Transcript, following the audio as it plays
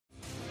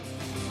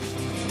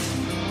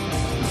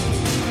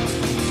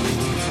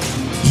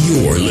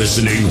You're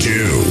listening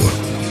to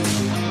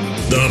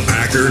the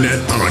Packernet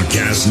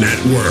Podcast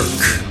Network.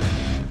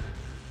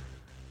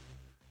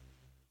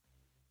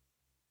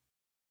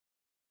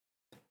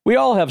 We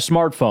all have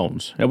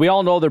smartphones, and we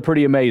all know they're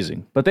pretty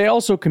amazing, but they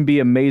also can be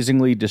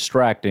amazingly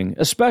distracting,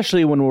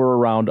 especially when we're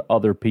around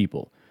other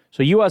people.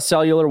 So US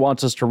Cellular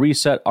wants us to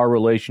reset our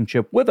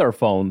relationship with our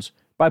phones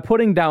by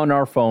putting down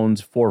our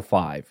phones for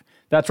 $5.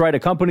 That's right, a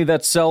company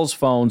that sells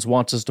phones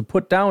wants us to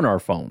put down our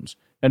phones.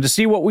 And to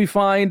see what we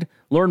find,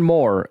 learn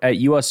more at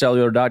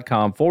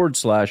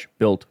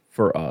uscellular.com/built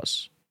for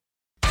us.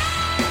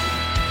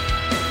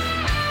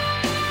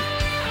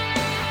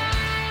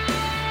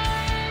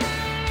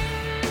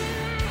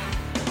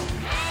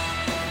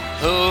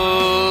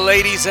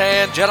 Ladies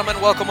and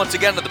gentlemen, welcome once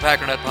again to the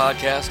Packernet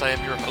Podcast. I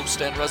am your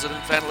host and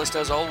resident fanalist,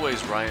 as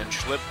always, Ryan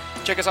Schlip.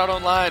 Check us out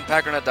online,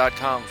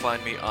 packernet.com.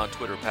 Find me on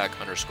Twitter,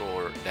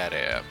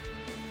 pack_daddy.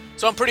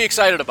 So I'm pretty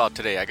excited about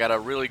today. I got a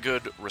really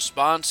good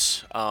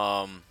response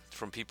from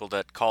people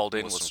that called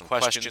in with some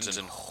questions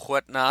and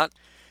whatnot.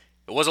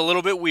 It was a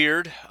little bit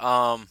weird.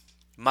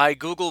 My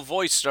Google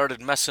Voice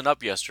started messing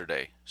up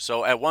yesterday.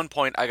 So at one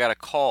point I got a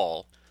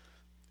call,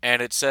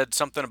 and it said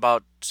something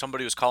about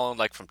somebody was calling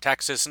like from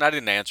Texas, and I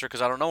didn't answer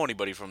because I don't know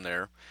anybody from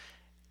there.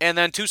 And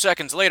then 2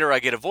 seconds later I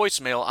get a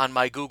voicemail on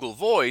my Google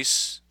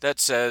Voice that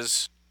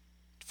says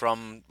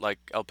from like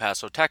El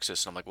Paso,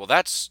 Texas. And I'm like, well,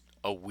 that's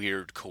a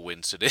weird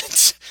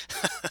coincidence.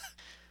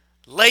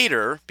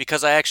 Later,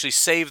 because I actually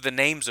saved the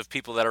names of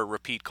people that are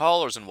repeat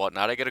callers and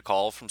whatnot, I get a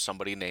call from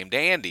somebody named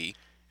Andy.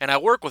 And I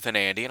work with an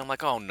Andy, and I'm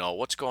like, oh no,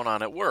 what's going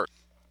on at work?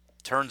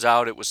 Turns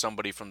out it was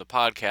somebody from the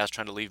podcast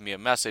trying to leave me a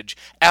message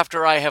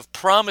after I have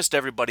promised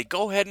everybody,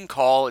 go ahead and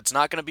call. It's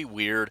not going to be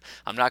weird.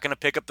 I'm not going to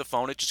pick up the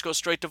phone. It just goes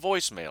straight to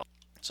voicemail.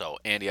 So,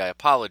 Andy, I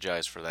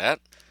apologize for that.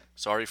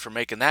 Sorry for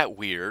making that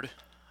weird.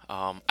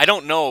 I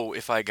don't know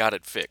if I got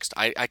it fixed.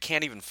 I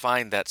can't even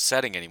find that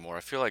setting anymore.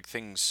 I feel like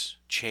things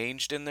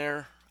changed in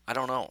there. I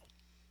don't know.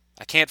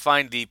 I can't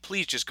find the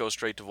please just go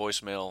straight to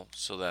voicemail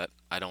so that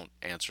I don't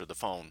answer the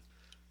phone.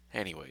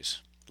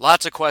 Anyways,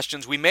 lots of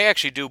questions. We may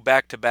actually do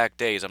back-to-back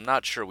days. I'm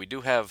not sure. We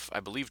do have,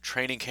 I believe,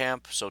 training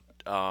camp. So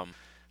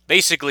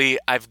basically,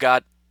 I've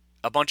got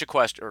a bunch of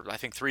questions, or I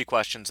think 3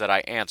 questions that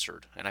I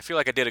answered. And I feel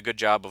like I did a good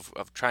job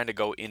of trying to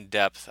go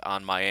in-depth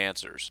on my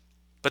answers.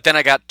 But then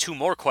I got 2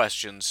 more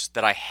questions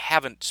that I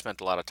haven't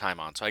spent a lot of time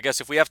on. So I guess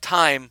if we have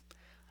time,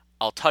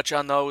 I'll touch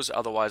on those.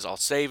 Otherwise, I'll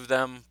save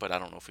them. But I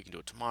don't know if we can do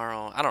it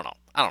tomorrow. I don't know.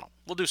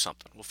 We'll do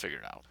something. We'll figure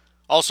it out.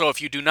 Also,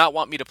 if you do not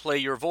want me to play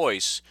your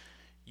voice,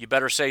 you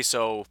better say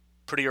so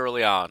pretty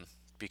early on,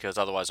 because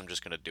otherwise I'm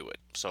just going to do it.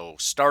 So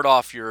start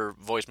off your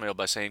voicemail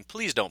by saying,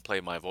 please don't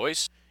play my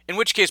voice. In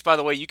which case, by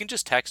the way, you can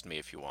just text me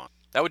if you want.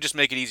 That would just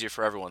make it easier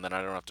for everyone. Then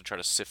I don't have to try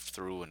to sift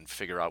through and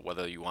figure out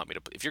whether you want me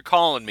to. If you're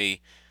calling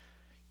me,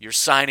 you're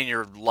signing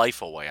your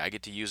life away. I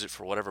get to use it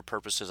for whatever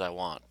purposes I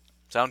want.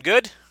 Sound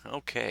good?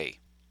 Okay.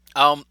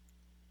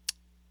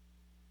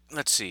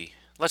 Let's see.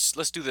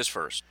 Let's do this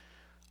first.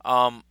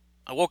 I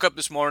woke up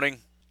this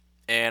morning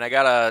and I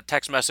got a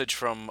text message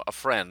from a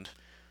friend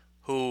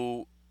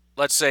who,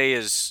 let's say,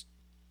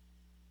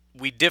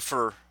 we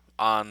differ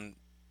on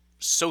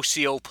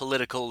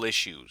socio-political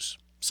issues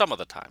some of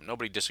the time.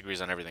 Nobody disagrees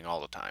on everything all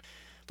the time.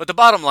 But the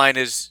bottom line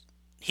is,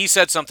 he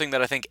said something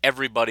that I think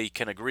everybody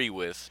can agree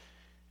with,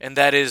 and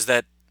that is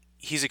that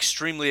he's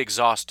extremely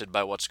exhausted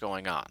by what's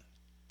going on.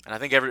 And I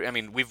think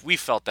we've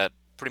felt that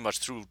pretty much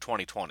through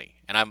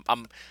 2020. And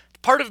I'm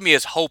part of me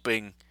is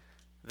hoping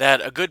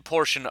that a good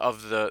portion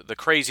of the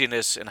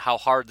craziness and how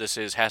hard this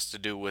is has to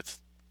do with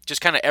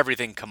just kind of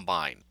everything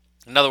combined.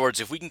 In other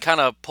words, if we can kind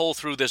of pull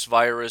through this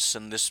virus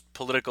and this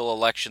political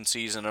election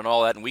season and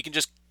all that, and we can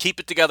just keep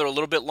it together a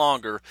little bit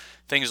longer,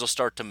 things will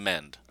start to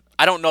mend.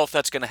 I don't know if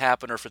that's going to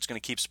happen or if it's going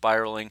to keep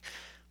spiraling,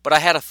 but I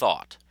had a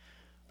thought.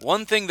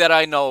 One thing that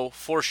I know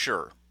for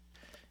sure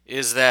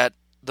is that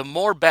the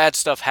more bad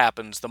stuff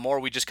happens, the more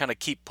we just kind of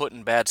keep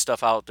putting bad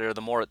stuff out there,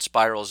 the more it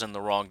spirals in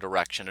the wrong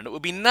direction. And it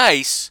would be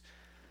nice,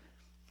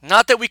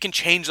 not that we can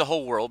change the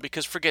whole world,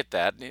 because forget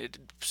that.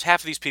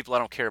 Half of these people I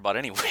don't care about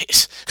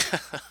anyways.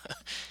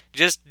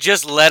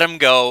 Just let them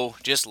go.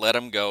 Just let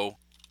them go.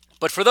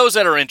 But for those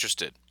that are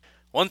interested,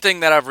 one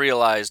thing that I've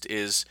realized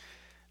is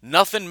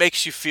nothing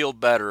makes you feel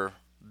better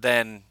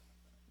than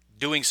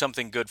doing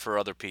something good for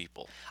other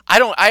people.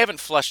 I haven't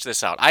fleshed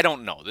this out. I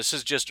don't know. This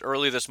is just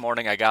early this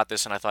morning I got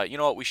this and I thought, you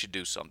know what, we should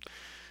do something.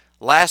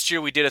 Last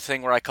year we did a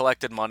thing where I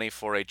collected money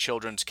for a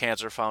children's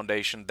cancer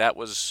foundation. That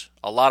was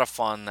a lot of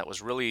fun. That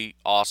was really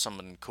awesome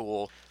and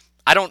cool.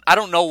 I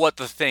don't know what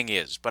the thing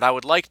is, but I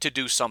would like to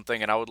do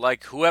something, and I would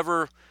like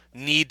whoever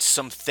needs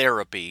some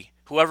therapy,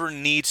 whoever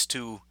needs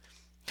to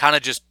kind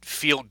of just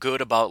feel good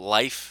about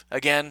life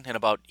again and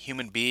about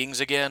human beings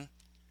again,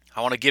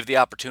 I want to give the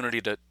opportunity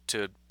to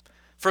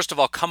first of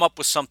all, come up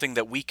with something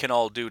that we can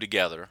all do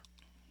together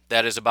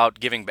that is about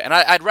giving back. And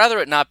I'd rather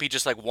it not be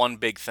just like one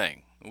big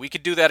thing. We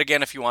could do that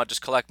again if you want,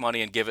 just collect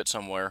money and give it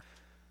somewhere.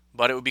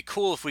 But it would be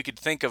cool if we could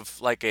think of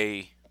like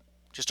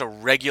just a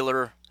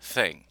regular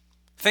thing.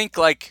 Think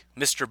like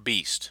Mr.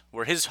 Beast,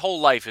 where his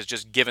whole life is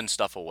just giving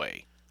stuff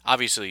away.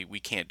 Obviously, we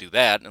can't do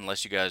that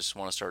unless you guys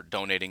want to start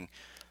donating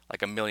like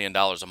 $1 million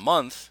a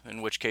month,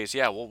 in which case,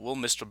 yeah, we'll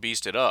Mr.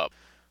 Beast it up.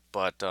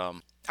 But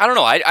I don't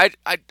know.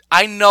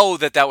 I know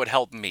that would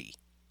help me.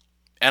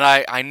 And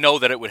I know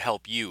that it would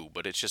help you,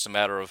 but it's just a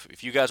matter of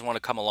if you guys want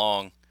to come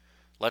along,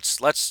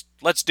 let's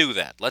do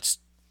that. Let's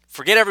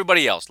forget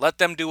everybody else. Let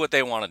them do what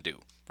they want to do,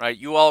 right?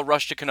 You all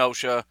rush to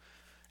Kenosha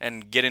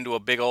and get into a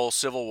big old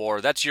civil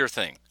war. That's your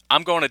thing.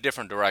 I'm going a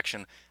different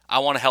direction. I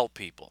want to help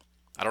people.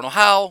 I don't know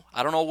how.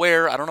 I don't know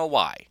where. I don't know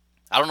why.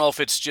 I don't know if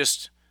it's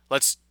just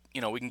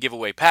we can give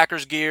away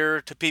Packers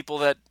gear to people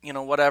that,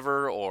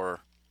 whatever,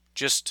 or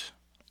just,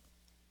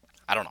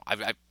 I don't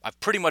know. I've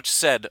pretty much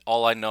said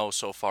all I know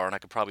so far, and I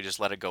could probably just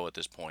let it go at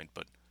this point,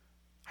 but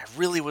I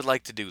really would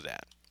like to do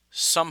that.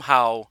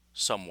 Somehow,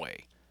 some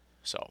way.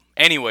 So,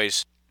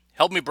 anyways,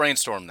 help me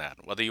brainstorm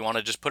that. Whether you want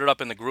to just put it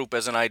up in the group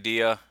as an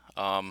idea.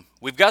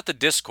 We've got the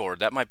Discord.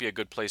 That might be a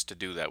good place to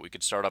do that. We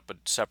could start up a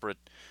separate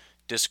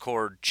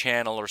Discord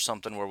channel or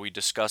something where we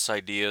discuss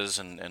ideas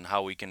and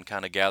how we can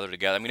kind of gather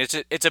together. I mean,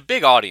 it's a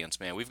big audience,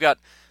 man. We've got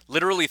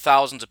literally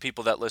thousands of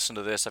people that listen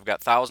to this. I've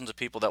got thousands of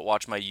people that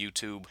watch my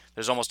YouTube.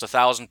 There's almost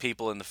 1,000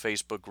 people in the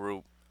Facebook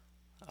group.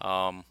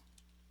 I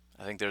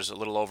think there's a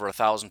little over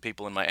 1,000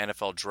 people in my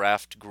NFL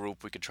draft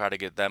group. We could try to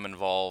get them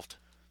involved.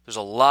 There's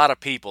a lot of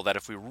people that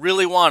if we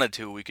really wanted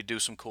to, we could do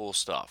some cool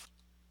stuff.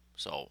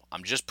 So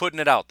I'm just putting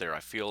it out there.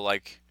 I feel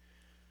like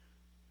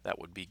that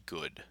would be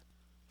good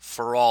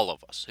for all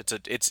of us.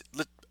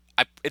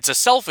 It's a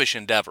selfish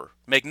endeavor.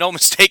 Make no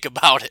mistake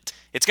about it.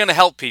 It's going to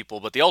help people,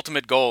 but the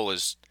ultimate goal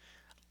is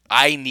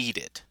I need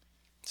it.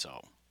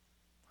 So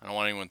I don't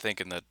want anyone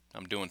thinking that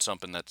I'm doing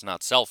something that's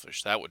not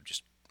selfish. That would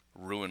just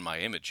ruin my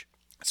image.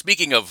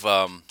 Speaking of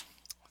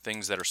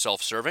things that are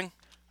self-serving,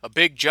 a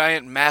big,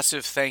 giant,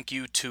 massive thank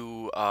you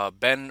to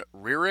Ben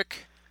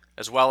Rierick,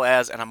 as well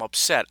as, and I'm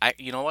upset,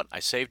 you know what? I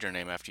saved your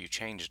name after you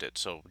changed it,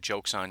 so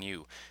joke's on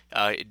you.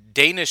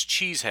 Danish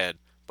Cheesehead,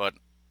 but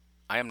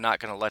I am not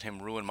going to let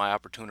him ruin my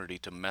opportunity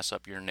to mess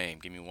up your name.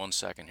 Give me 1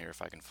 second here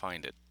if I can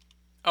find it.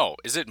 Oh,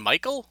 is it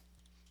Michael?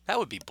 That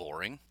would be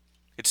boring.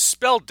 It's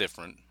spelled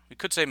different. We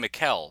could say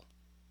Mikkel.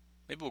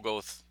 Maybe we'll go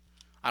with,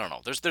 I don't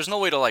know. There's no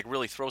way to like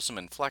really throw some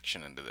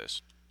inflection into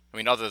this. I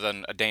mean, other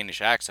than a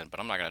Danish accent, but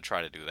I'm not going to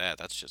try to do that.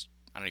 That's just,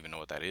 I don't even know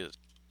what that is.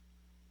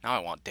 Now I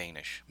want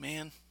Danish.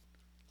 Man,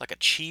 like a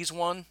cheese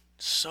one?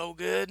 So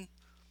good.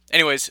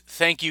 Anyways,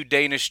 thank you,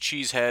 Danish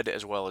Cheesehead,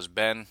 as well as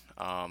Ben.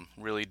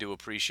 Really do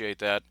appreciate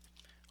that.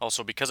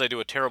 Also, because I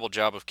do a terrible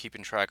job of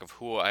keeping track of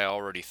who I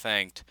already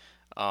thanked,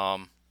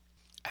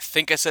 I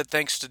think I said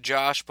thanks to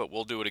Josh, but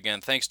we'll do it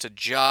again. Thanks to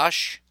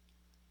Josh,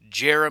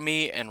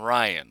 Jeremy, and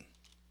Ryan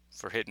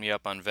for hitting me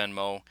up on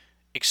Venmo.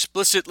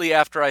 Explicitly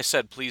after I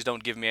said, please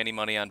don't give me any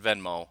money on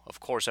Venmo. Of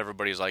course,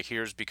 everybody's like,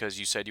 here's because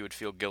you said you would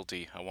feel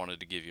guilty. I wanted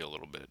to give you a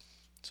little bit.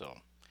 So,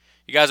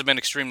 you guys have been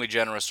extremely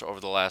generous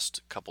over the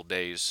last couple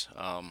days.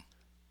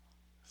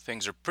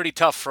 Things are pretty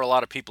tough for a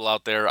lot of people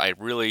out there. I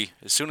really,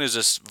 as soon as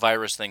this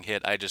virus thing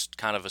hit, I just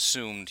kind of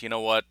assumed, you know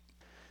what,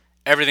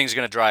 everything's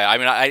going to dry. I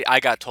mean, I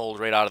got told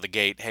right out of the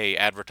gate, hey,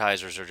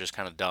 advertisers are just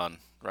kind of done,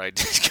 right?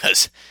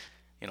 Because,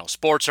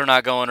 sports are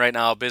not going right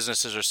now.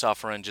 Businesses are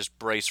suffering. Just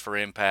brace for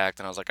impact.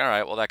 And I was like, all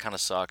right, well, that kind of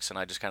sucks. And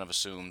I just kind of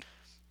assumed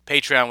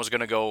Patreon was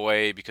going to go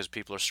away because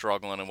people are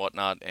struggling and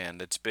whatnot.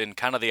 And it's been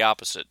kind of the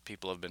opposite.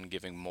 People have been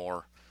giving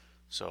more.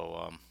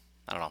 So,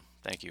 I don't know.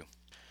 Thank you.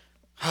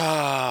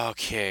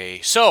 Okay,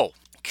 so,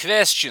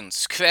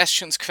 questions.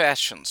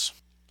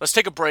 Let's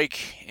take a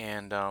break,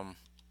 and we're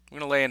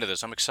going to lay into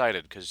this. I'm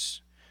excited,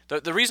 because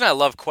the reason I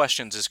love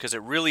questions is because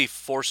it really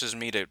forces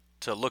me to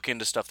look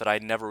into stuff that I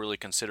never really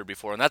considered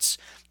before. And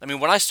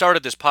when I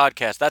started this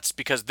podcast, that's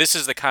because this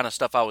is the kind of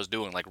stuff I was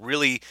doing, like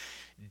really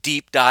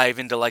deep dive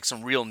into like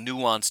some real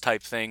nuance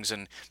type things.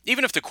 And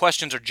even if the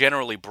questions are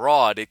generally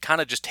broad, it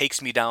kind of just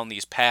takes me down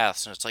these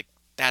paths, and it's like,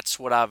 that's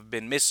what I've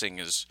been missing,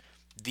 is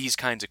these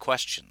kinds of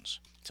questions.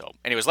 So,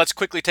 anyways, let's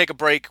quickly take a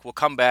break. We'll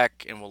come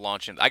back and we'll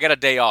launch in. I got a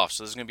day off,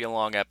 so this is going to be a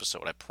long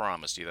episode. I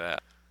promise you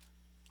that.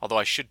 Although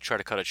I should try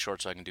to cut it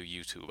short so I can do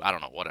YouTube. I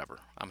don't know, whatever.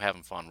 I'm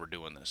having fun. We're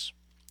doing this.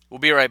 We'll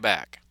be right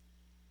back.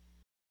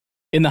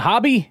 In the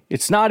hobby,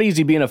 it's not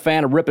easy being a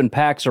fan of ripping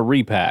packs or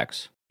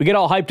repacks. We get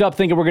all hyped up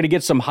thinking we're going to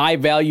get some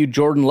high-value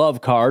Jordan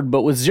Love card,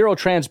 but with zero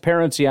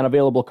transparency on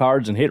available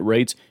cards and hit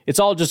rates, it's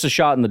all just a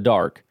shot in the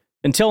dark.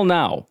 Until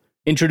now.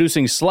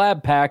 Introducing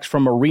Slab Packs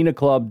from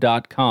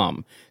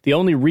ArenaClub.com, the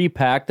only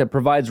repack that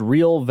provides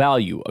real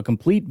value, a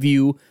complete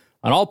view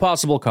on all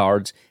possible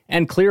cards,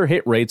 and clear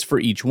hit rates for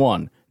each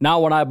one. Now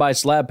when I buy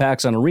Slab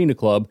Packs on Arena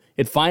Club,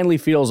 it finally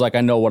feels like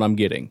I know what I'm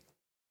getting.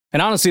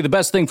 And honestly, the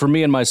best thing for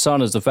me and my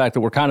son is the fact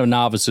that we're kind of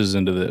novices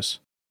into this.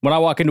 When I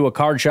walk into a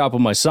card shop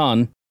with my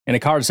son, and a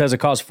card says it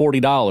costs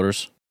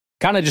 $40,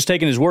 kind of just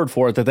taking his word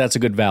for it that that's a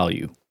good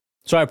value.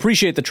 So I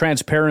appreciate the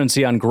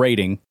transparency on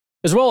grading,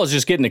 as well as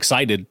just getting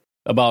excited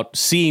about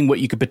seeing what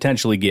you could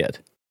potentially get.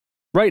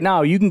 Right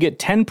now, you can get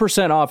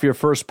 10% off your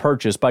first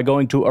purchase by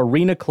going to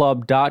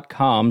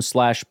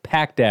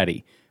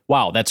arenaclub.com/packdaddy.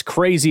 Wow, that's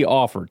crazy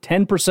offer.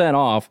 10%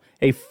 off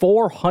a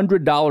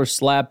 $400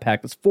 slab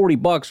pack. That's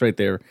 $40 right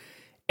there.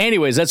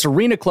 Anyways, that's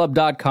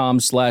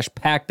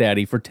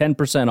arenaclub.com/packdaddy for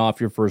 10% off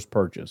your first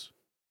purchase.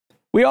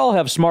 We all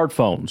have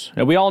smartphones,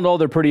 and we all know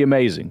they're pretty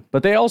amazing,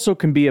 but they also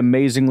can be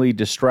amazingly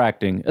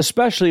distracting,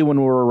 especially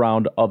when we're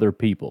around other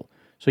people.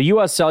 So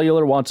US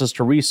Cellular wants us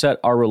to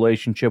reset our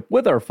relationship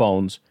with our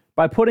phones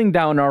by putting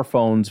down our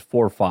phones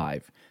for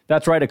 $5.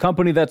 That's right, a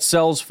company that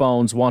sells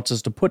phones wants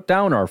us to put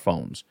down our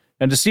phones.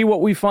 And to see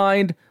what we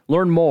find,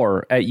 learn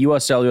more at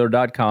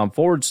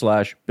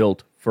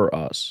uscellular.com/built for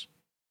us.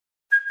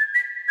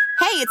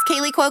 Hey, it's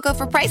Kaylee Cuoco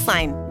for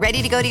Priceline.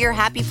 Ready to go to your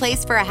happy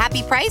place for a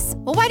happy price?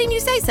 Well, why didn't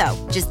you say so?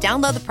 Just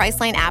download the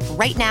Priceline app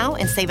right now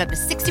and save up to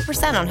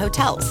 60% on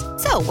hotels.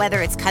 So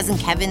whether it's Cousin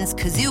Kevin's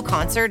Kazoo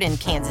Concert in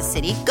Kansas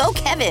City, go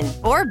Kevin,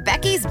 or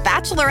Becky's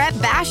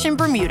Bachelorette Bash in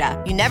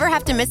Bermuda, you never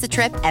have to miss a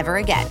trip ever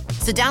again.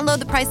 So download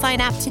the Priceline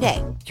app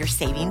today. Your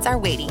savings are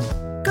waiting.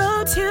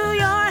 Go to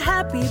your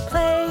happy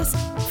place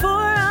for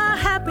a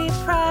happy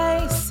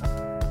price.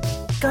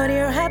 Go to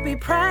your happy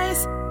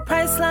price,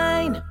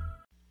 Priceline.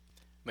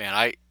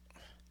 Man,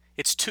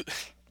 it's too,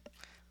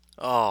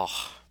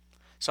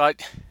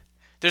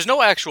 there's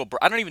no actual,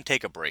 I don't even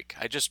take a break.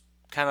 I just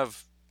kind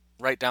of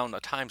write down a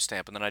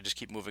timestamp and then I just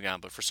keep moving on.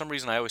 But for some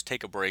reason I always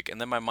take a break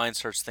and then my mind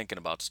starts thinking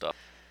about stuff.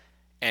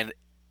 And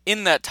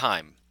in that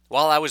time,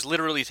 while I was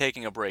literally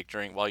taking a break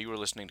while you were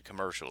listening to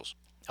commercials,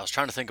 I was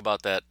trying to think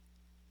about that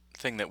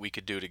thing that we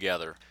could do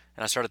together.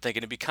 And I started thinking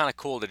it'd be kind of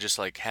cool to just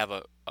like have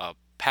a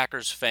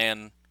Packers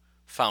fan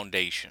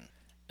foundation.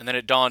 And then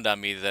it dawned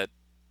on me that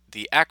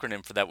the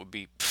acronym for that would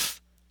be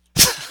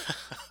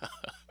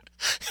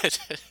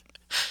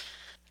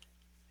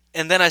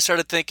And then I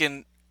started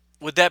thinking,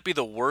 would that be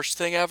the worst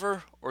thing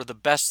ever or the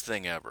best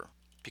thing ever?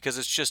 Because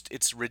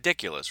it's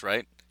ridiculous,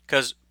 right?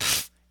 Because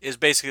is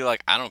basically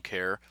like, I don't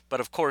care. But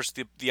of course,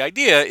 the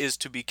idea is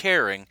to be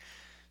caring.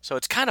 So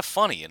it's kind of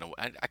funny.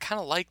 I kind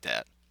of like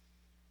that.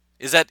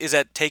 Is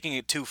that taking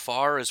it too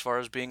far as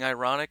being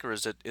ironic? Or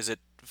is it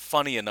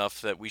funny enough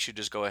that we should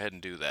just go ahead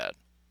and do that?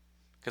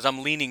 Because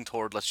I'm leaning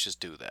toward let's just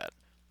do that.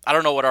 I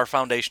don't know what our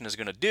foundation is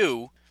going to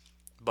do,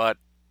 but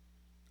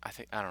I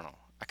don't know.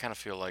 I kind of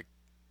feel like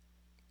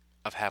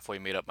I've halfway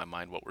made up my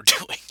mind what we're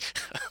doing.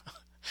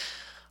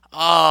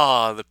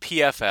 The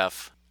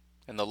PFF,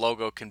 and the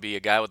logo can be a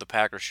guy with a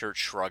Packers shirt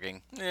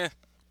shrugging.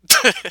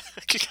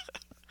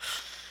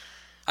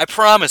 I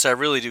promise I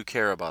really do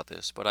care about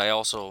this, but I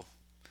also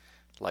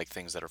like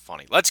things that are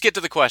funny. Let's get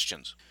to the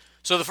questions.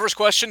 So the first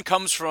question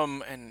comes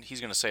from, and he's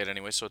going to say it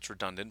anyway, so it's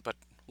redundant, but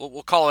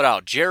we'll call it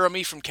out.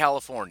 Jeremy from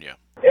California.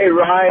 Hey,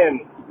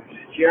 Ryan. This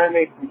is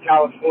Jeremy from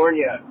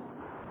California.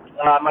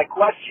 My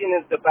question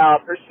is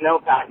about personnel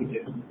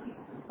packages.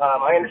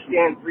 I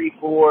understand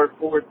 3-4,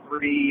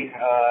 4-3,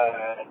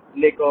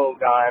 nickel,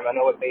 dime. I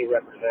know what they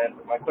represent,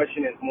 but my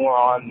question is more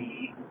on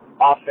the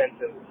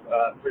offensive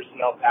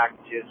personnel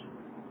packages.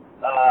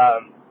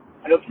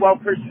 I know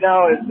 12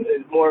 personnel is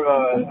more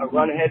of a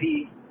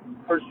run-heavy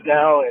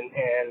personnel, and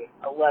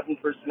 11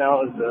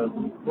 personnel is a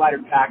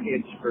lighter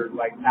package for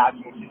like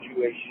passing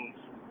situations.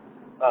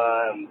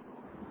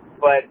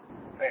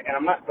 And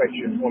I'm not quite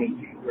sure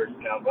 22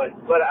 personnel, but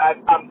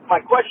my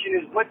question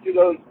is, what do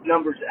those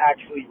numbers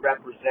actually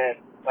represent?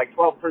 Like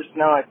 12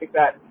 personnel, I think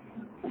that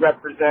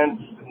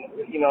represents,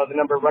 the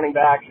number of running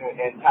backs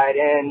and tight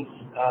ends.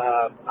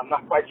 I'm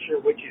not quite sure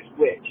which is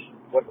which,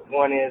 what the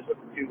one is, what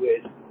the two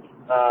is.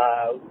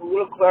 A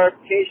little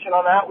clarification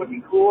on that would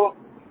be cool.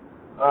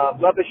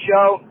 Love the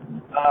show.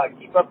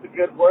 Keep up the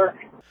good work.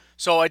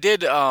 So I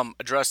did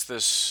address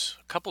this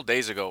a couple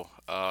days ago,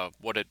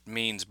 what it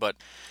means, but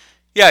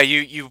yeah,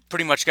 you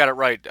pretty much got it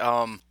right.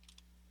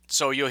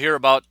 So you'll hear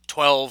about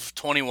 12,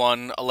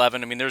 21,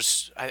 11. I mean,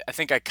 I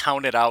think I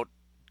counted out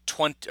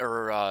 10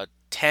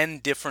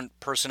 different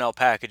personnel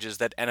packages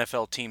that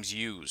NFL teams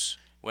use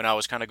when I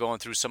was kind of going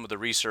through some of the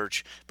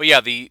research. But yeah,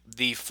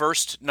 the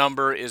first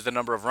number is the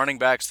number of running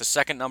backs. The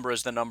second number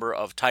is the number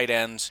of tight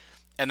ends.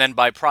 And then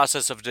by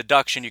process of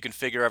deduction, you can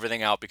figure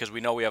everything out because we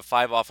know we have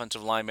 5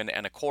 offensive linemen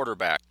and a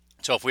quarterback.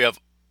 So if we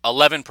have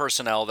 11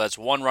 personnel, that's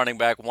 1 running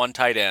back, 1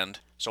 tight end.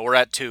 So we're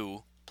at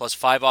 2, plus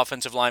 5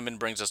 offensive linemen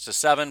brings us to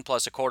 7,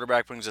 plus a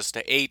quarterback brings us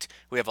to 8.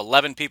 We have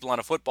 11 people on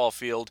a football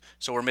field,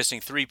 so we're missing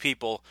 3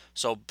 people.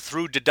 So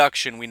through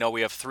deduction, we know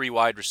we have 3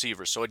 wide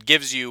receivers. So it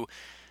gives you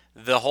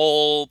the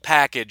whole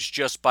package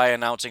just by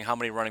announcing how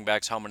many running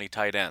backs, how many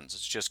tight ends.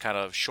 It's just kind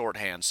of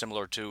shorthand,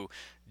 similar to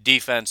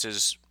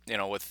defenses,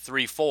 with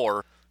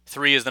 3-4.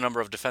 3 is the number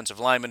of defensive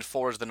linemen,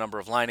 4 is the number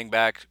of the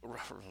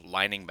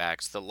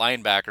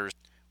linebackers.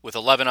 With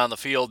 11 on the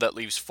field, that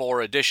leaves 4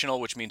 additional,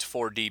 which means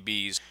 4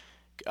 DBs.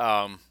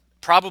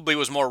 Probably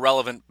was more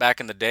relevant back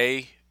in the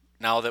day.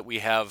 Now that we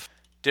have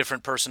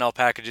different personnel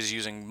packages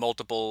using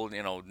multiple,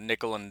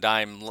 nickel and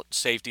dime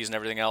safeties and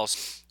everything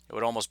else, it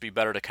would almost be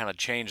better to kind of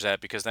change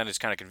that because then it's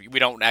kind of we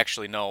don't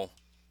actually know.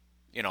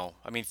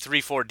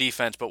 3-4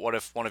 defense, but what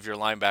if one of your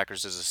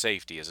linebackers is a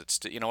safety? Is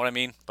it you know what I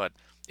mean? But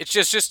It's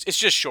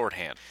just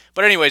shorthand.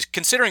 But anyways,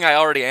 considering I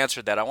already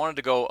answered that, I wanted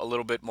to go a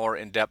little bit more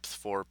in depth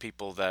for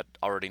people that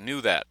already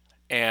knew that.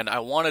 And I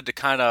wanted to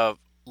kind of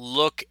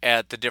look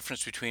at the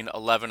difference between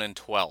 11 and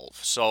 12.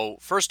 So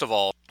first of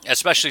all,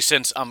 especially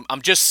since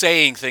I'm just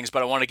saying things,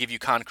 but I want to give you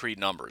concrete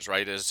numbers,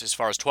 right? As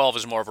far as 12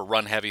 is more of a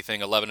run-heavy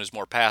thing, 11 is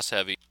more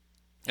pass-heavy.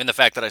 And the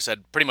fact that I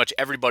said pretty much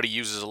everybody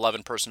uses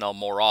 11 personnel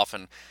more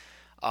often,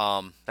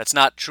 that's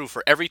not true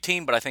for every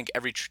team, but I think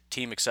every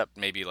team except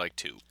maybe like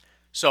 2.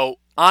 So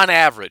on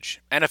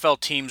average,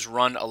 NFL teams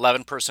run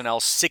 11 personnel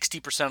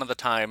 60% of the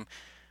time,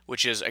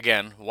 which is,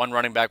 again, 1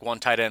 running back, 1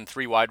 tight end,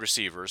 3 wide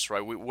receivers,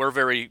 right? We're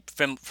very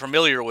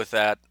familiar with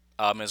that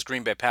as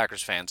Green Bay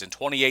Packers fans. In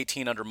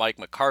 2018 under Mike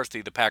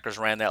McCarthy, the Packers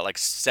ran that like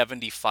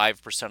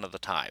 75% of the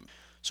time.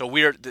 So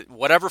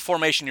whatever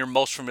formation you're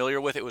most familiar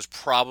with, it was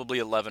probably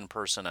 11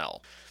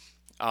 personnel.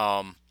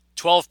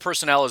 12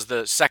 personnel is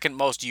the second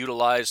most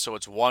utilized, so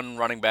it's 1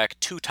 running back,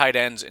 2 tight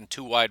ends, and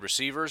 2 wide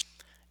receivers.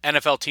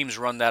 NFL teams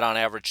run that on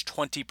average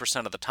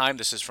 20% of the time.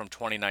 This is from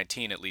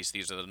 2019, at least.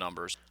 These are the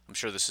numbers. I'm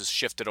sure this has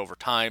shifted over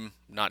time,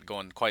 not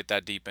going quite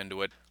that deep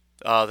into it.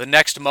 The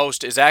next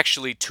most is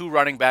actually 2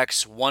 running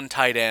backs, 1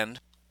 tight end,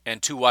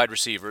 and 2 wide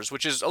receivers,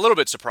 which is a little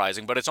bit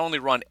surprising, but it's only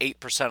run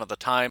 8% of the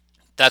time.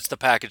 That's the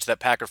package that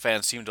Packer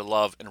fans seem to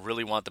love and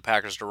really want the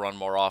Packers to run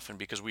more often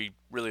because we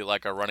really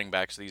like our running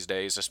backs these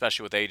days,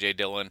 especially with A.J.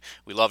 Dillon.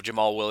 We love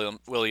Jamal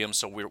Williams,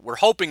 so we're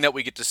hoping that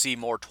we get to see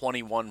more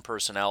 21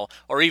 personnel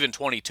or even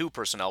 22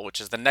 personnel, which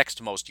is the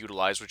next most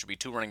utilized, which would be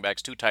 2 running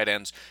backs, 2 tight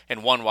ends,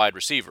 and 1 wide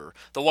receiver.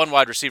 The 1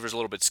 wide receiver is a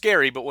little bit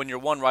scary, but when your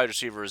 1 wide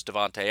receiver is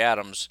Davante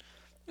Adams,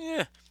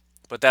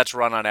 but that's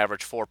run on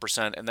average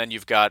 4%. And then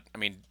you've got, I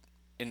mean,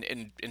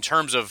 in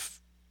terms of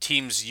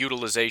teams'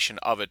 utilization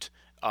of it,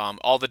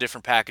 all the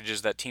different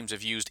packages that teams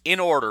have used in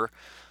order,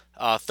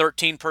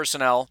 13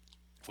 personnel,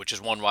 which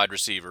is 1 wide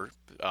receiver.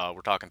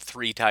 We're talking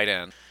 3 tight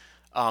ends.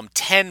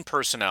 10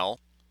 personnel,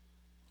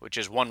 which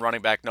is 1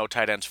 running back, no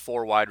tight ends,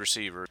 4 wide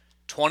receivers.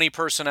 20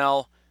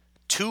 personnel,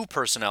 2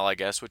 personnel, I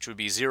guess, which would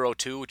be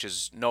 0-2, which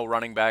is no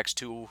running backs,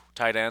 2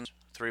 tight ends,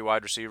 3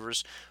 wide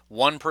receivers.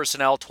 1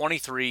 personnel,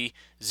 23,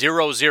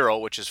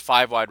 0-0, which is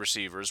 5 wide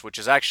receivers, which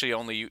is actually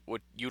only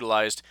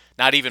utilized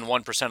not even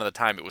 1% of the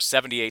time. It was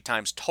 78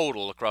 times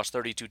total across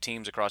 32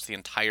 teams across the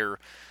entire,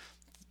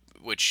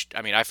 which,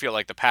 I mean, I feel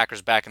like the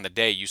Packers back in the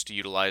day used to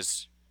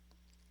utilize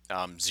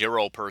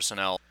 0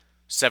 personnel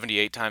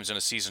 78 times in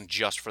a season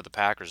just for the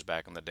Packers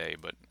back in the day.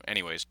 But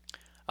anyways,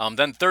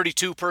 then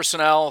 32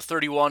 personnel,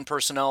 31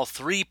 personnel,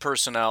 3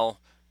 personnel,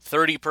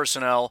 30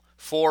 personnel,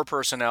 4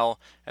 personnel,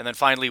 and then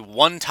finally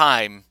 1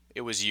 time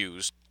it was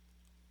used.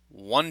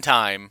 1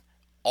 time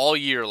all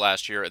year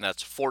last year, and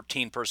that's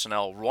 14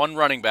 personnel, 1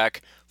 running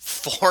back,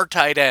 4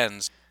 tight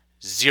ends,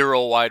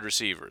 0 wide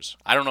receivers.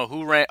 I don't know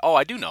who ran. Oh,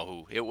 I do know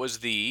who. It was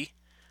I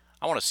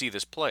want to see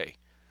this play.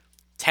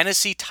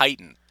 Tennessee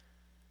Titans.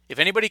 If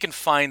anybody can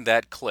find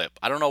that clip,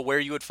 I don't know where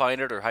you would find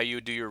it or how you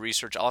would do your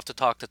research. I'll have to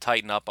talk to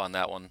Titan up on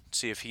that one,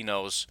 see if he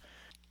knows.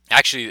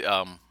 Actually,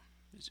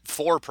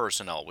 4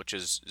 personnel, which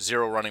is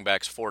 0 running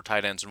backs, 4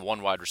 tight ends, and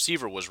 1 wide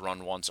receiver was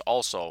run once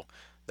also.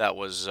 That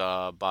was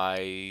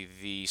by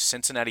the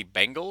Cincinnati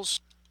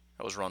Bengals.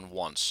 That was run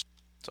once.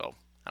 So,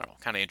 I don't know,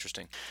 kind of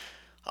interesting.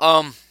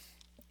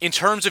 In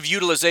terms of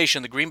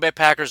utilization, the Green Bay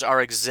Packers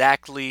are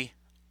exactly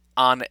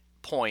on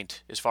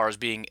point as far as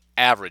being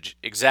average.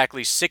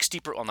 Exactly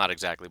 60%, well, not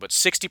exactly, but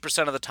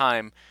 60% of the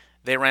time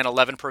they ran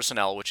 11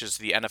 personnel, which is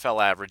the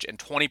NFL average, and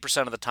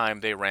 20% of the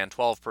time they ran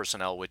 12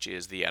 personnel, which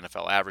is the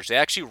NFL average. They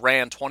actually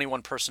ran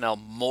 21 personnel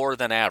more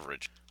than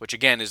average, which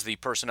again is the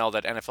personnel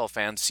that NFL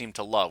fans seem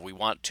to love. We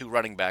want 2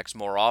 running backs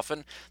more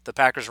often. The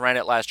Packers ran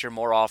it last year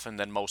more often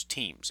than most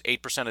teams.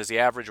 8% is the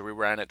average, or we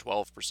ran it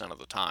 12% of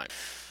the time.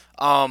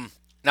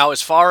 Now,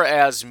 as far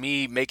as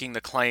me making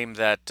the claim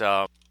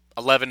that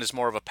 11 is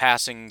more of a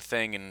passing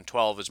thing and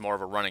 12 is more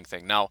of a running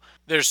thing. Now,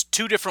 there's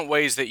 2 different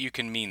ways that you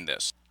can mean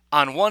this.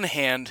 On one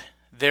hand,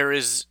 there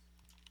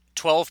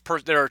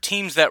are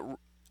teams that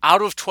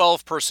out of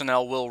 12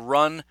 personnel will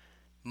run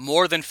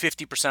more than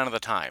 50% of the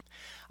time.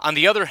 On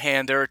the other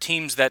hand, there are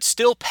teams that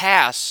still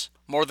pass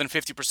more than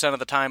 50% of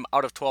the time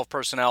out of 12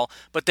 personnel,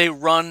 but they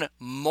run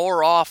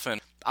more often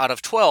out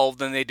of 12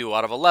 than they do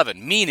out of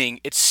 11, meaning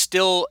it's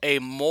still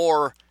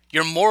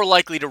you're more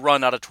likely to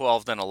run out of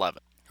 12 than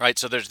 11. Right,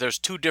 so there's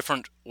 2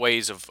 different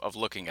ways of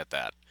looking at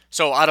that.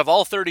 So out of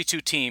all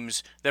 32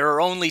 teams, there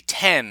are only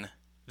 10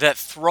 that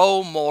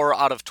throw more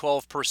out of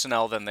 12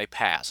 personnel than they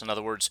pass. In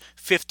other words,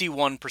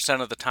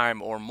 51% of the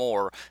time or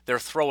more, they're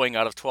throwing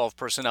out of 12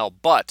 personnel.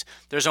 But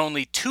there's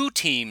only 2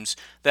 teams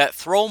that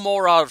throw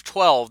more out of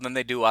 12 than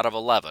they do out of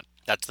 11.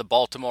 That's the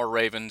Baltimore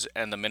Ravens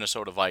and the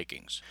Minnesota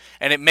Vikings.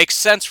 And it makes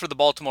sense for the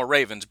Baltimore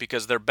Ravens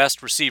because their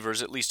best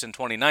receivers, at least in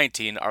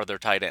 2019, are their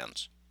tight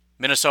ends.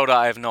 Minnesota,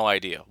 I have no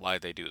idea why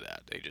they do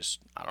that.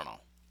 I don't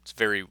know. It's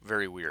very,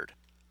 very weird.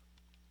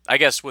 I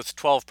guess with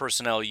 12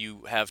 personnel,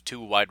 you have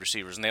 2 wide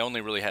receivers, and they only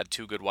really had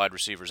 2 good wide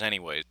receivers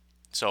anyway.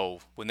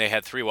 So when they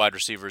had 3 wide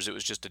receivers, it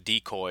was just a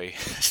decoy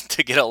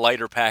to get a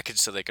lighter package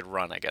so they could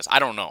run, I guess. I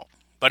don't know.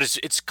 But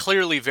it's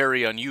clearly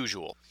very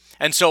unusual.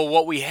 And so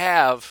what we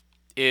have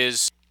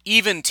is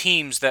even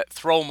teams that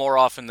throw more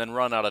often than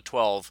run out of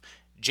 12,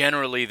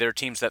 generally they're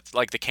teams that,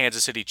 like the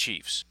Kansas City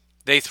Chiefs,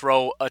 they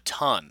throw a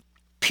ton,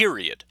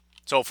 period.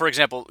 So, for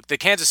example, the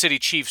Kansas City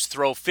Chiefs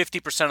throw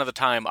 50% of the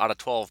time out of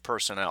 12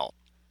 personnel,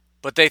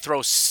 but they throw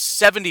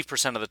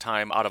 70% of the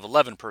time out of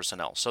 11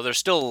 personnel. So they're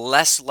still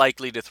less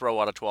likely to throw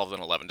out of 12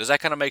 than 11. Does that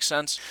kind of make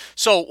sense?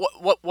 So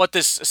what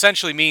this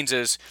essentially means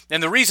is,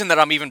 and the reason that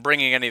I'm even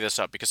bringing any of this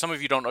up, because some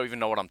of you don't even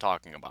know what I'm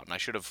talking about, and I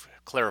should have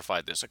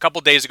clarified this. A couple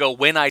days ago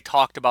when I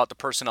talked about the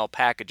personnel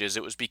packages,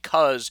 it was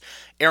because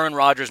Aaron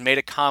Rodgers made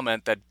a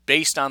comment that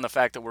based on the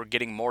fact that we're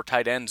getting more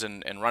tight ends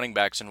and running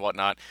backs and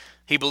whatnot,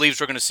 he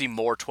believes we're going to see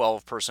more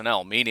 12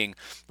 personnel, meaning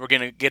we're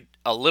going to get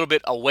a little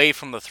bit away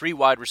from the 3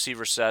 wide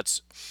receiver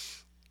sets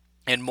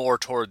and more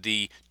toward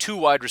the 2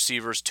 wide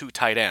receivers, 2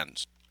 tight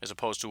ends, as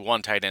opposed to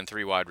 1 tight end,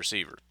 3 wide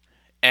receivers.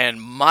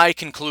 And my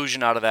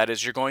conclusion out of that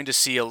is you're going to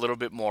see a little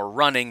bit more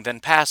running than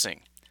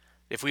passing.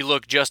 If we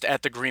look just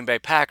at the Green Bay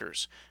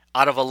Packers,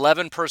 out of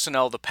 11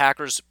 personnel, the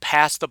Packers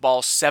pass the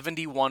ball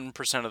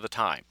 71% of the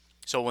time.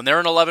 So when they're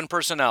in 11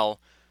 personnel,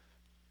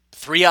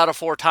 3 out of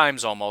 4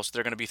 times almost,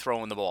 they're going to be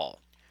throwing the ball.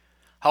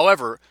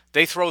 However,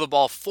 they throw the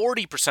ball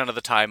 40% of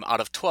the time out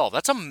of 12.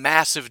 That's a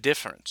massive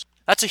difference.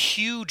 That's a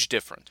huge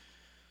difference.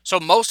 So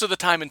most of the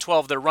time in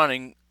 12 they're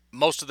running,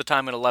 most of the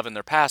time in 11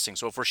 they're passing.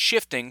 So if we're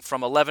shifting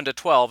from 11 to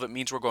 12, it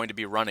means we're going to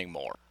be running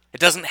more. It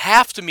doesn't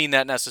have to mean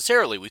that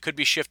necessarily. We could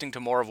be shifting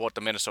to more of what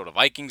the Minnesota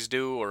Vikings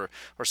do or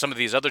some of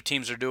these other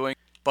teams are doing.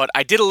 But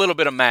I did a little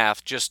bit of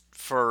math just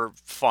for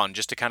fun,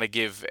 just to kind of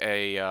give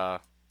an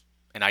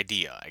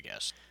idea, I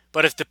guess.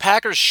 But if the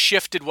Packers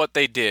shifted what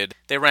they did,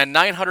 they ran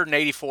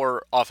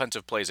 984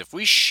 offensive plays. If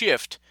we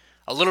shift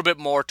a little bit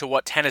more to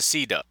what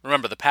Tennessee does,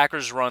 remember the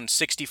Packers run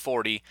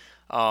 60-40,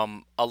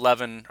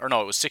 11, or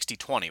no, it was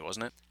 60-20,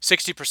 wasn't it?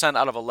 60%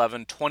 out of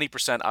 11,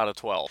 20% out of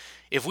 12.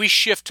 If we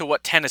shift to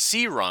what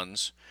Tennessee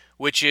runs,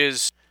 which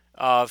is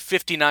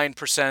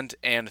 59%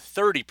 and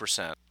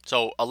 30%,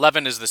 so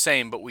 11 is the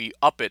same, but we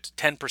up it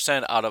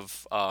 10% out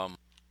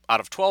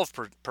of 12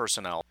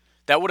 personnel,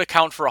 that would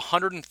account for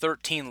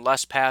 113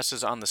 less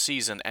passes on the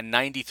season and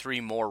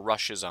 93 more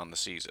rushes on the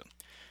season.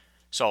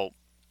 So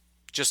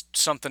just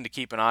something to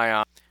keep an eye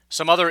on.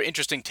 Some other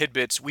interesting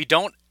tidbits. We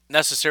don't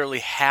necessarily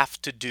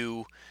have to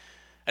do,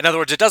 in other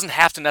words, it doesn't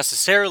have to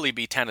necessarily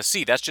be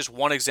Tennessee. That's just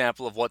one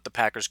example of what the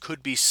Packers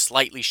could be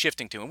slightly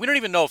shifting to. And we don't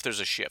even know if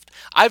there's a shift.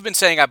 I've been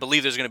saying I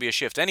believe there's going to be a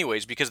shift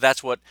anyways, because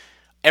that's what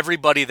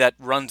everybody that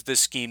runs this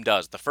scheme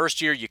does. The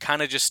first year, you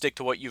kind of just stick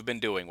to what you've been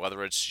doing,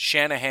 whether it's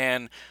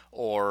Shanahan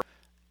or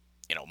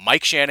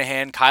Mike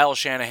Shanahan, Kyle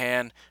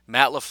Shanahan,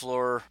 Matt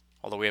LaFleur,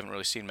 although we haven't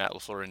really seen Matt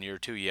LaFleur in year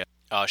 2 yet.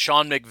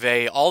 Sean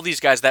McVay, all these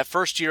guys, that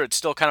first year, it's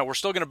still we're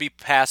still going to be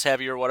pass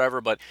heavy or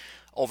whatever, but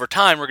over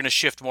time, we're going to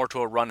shift more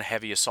to a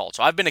run-heavy assault.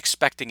 So I've been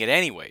expecting it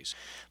anyways.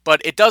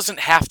 But it doesn't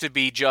have to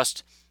be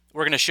just,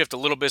 we're going to shift a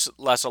little bit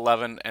less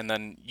 11 and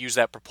then use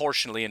that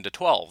proportionally into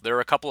 12. There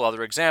are a couple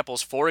other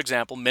examples. For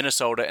example,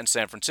 Minnesota and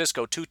San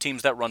Francisco, 2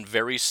 teams that run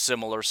very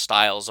similar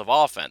styles of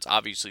offense.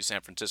 Obviously,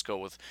 San Francisco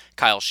with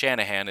Kyle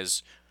Shanahan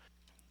is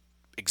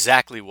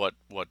exactly what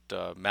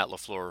Matt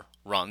LaFleur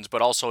runs.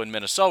 But also in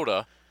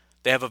Minnesota,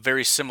 they have a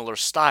very similar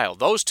style.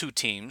 Those 2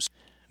 teams,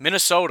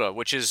 Minnesota,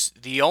 which is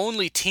the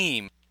only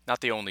team,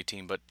 not the only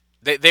team, but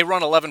they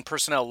run 11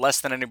 personnel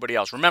less than anybody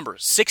else. Remember,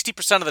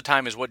 60% of the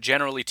time is what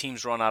generally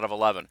teams run out of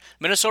 11.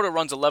 Minnesota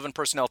runs 11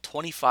 personnel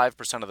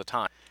 25% of the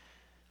time.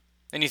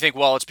 And you think,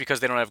 well, it's because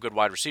they don't have good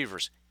wide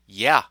receivers.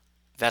 Yeah,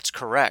 that's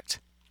correct.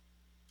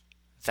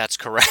 That's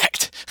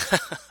correct.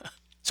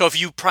 So if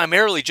you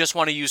primarily just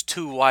want to use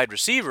 2 wide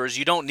receivers,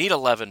 you don't need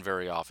 11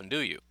 very often, do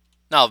you?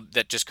 Now,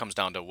 that just comes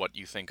down to what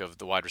you think of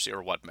the wide receiver,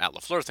 or what Matt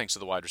LaFleur thinks of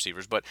the wide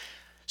receivers. But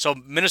so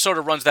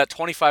Minnesota runs that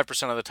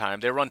 25% of the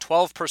time. They run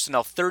 12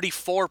 personnel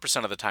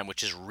 34% of the time,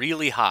 which is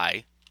really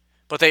high.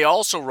 But they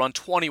also run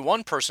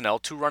 21 personnel,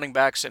 2 running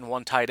backs and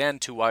 1 tight end,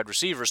 2 wide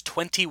receivers,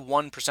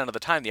 21% of the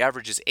time. The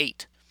average is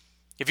 8.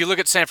 If you look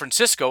at San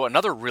Francisco,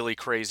 another really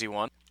crazy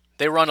one,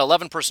 they run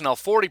 11 personnel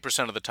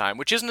 40% of the time,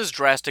 which isn't as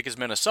drastic as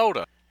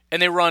Minnesota.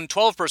 And they run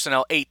 12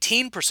 personnel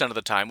 18% of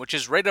the time, which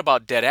is right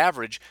about dead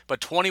average, but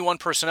 21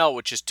 personnel,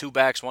 which is 2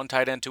 backs, 1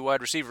 tight end, 2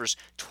 wide receivers,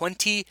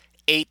 28%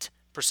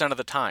 of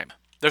the time.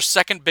 Their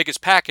second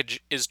biggest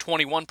package is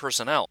 21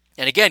 personnel.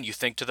 And again, you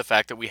think to the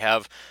fact that we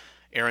have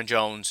Aaron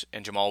Jones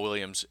and Jamal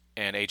Williams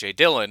and A.J.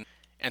 Dillon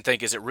and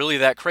think, is it really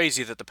that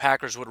crazy that the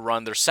Packers would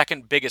run their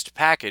second biggest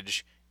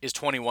package is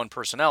 21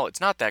 personnel?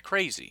 It's not that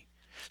crazy.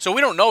 So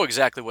we don't know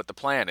exactly what the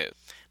plan is.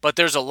 But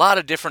there's a lot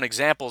of different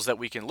examples that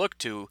we can look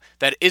to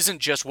that isn't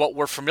just what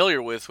we're familiar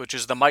with, which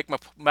is the Mike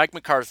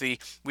McCarthy.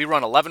 We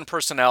run 11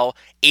 personnel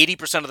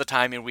 80% of the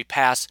time, and we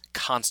pass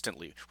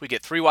constantly. We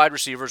get 3 wide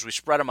receivers, we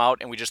spread them out,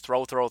 and we just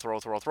throw.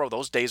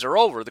 Those days are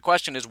over. The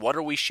question is, what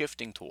are we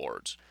shifting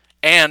towards?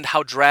 And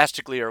how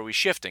drastically are we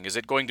shifting? Is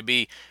it going to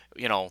be,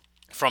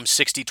 from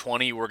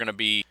 60-20, we're going to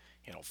be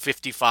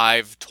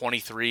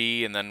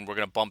 55-23, and then we're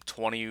going to bump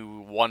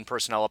 21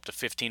 personnel up to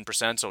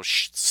 15%, so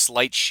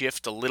slight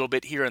shift a little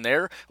bit here and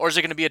there? Or is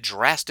it going to be a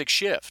drastic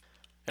shift?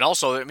 And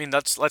also, I mean,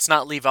 let's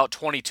not leave out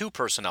 22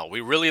 personnel.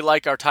 We really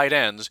like our tight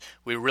ends.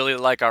 We really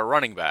like our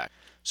running back.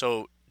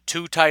 So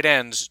 2 tight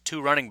ends,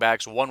 2 running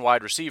backs, 1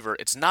 wide receiver.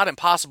 It's not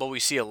impossible we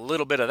see a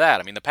little bit of that.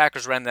 I mean, the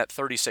Packers ran that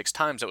 36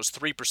 times. That was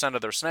 3%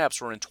 of their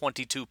snaps were in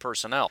 22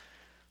 personnel.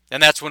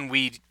 And that's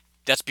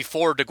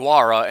before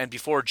DeGuara and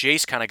before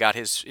Jace kind of got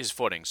his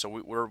footing. So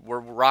we're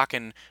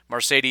rocking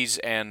Mercedes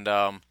and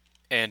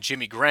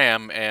Jimmy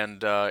Graham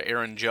and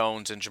Aaron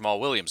Jones and Jamal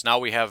Williams. Now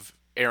we have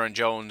Aaron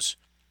Jones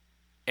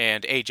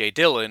and A.J.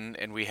 Dillon,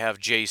 and we have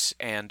Jace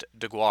and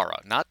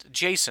DeGuara. Not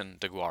Jason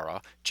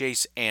DeGuara,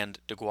 Jace and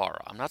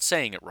DeGuara. I'm not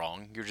saying it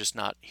wrong. You're just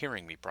not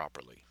hearing me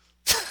properly.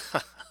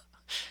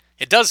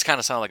 It does kind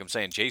of sound like I'm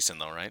saying Jason,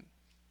 though, right?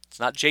 It's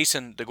not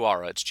Jason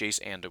DeGuara. It's Jace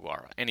and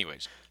DeGuara.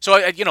 Anyways, so,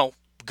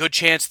 good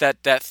chance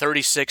that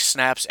 36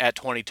 snaps at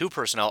 22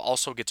 personnel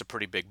also gets a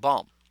pretty big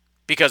bump.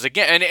 Because,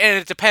 again, and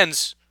it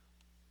depends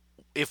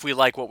if we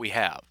like what we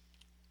have.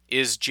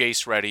 Is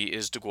Jace ready?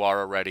 Is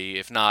DeGuara ready?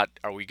 If not,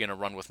 are we going to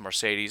run with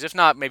Mercedes? If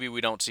not, maybe we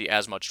don't see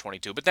as much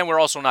 22. But then we're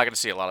also not going to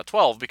see a lot of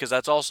 12 because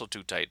that's also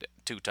two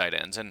tight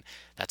ends. And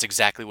that's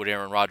exactly what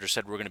Aaron Rodgers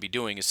said we're going to be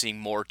doing, is seeing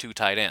more 2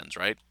 tight ends,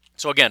 right?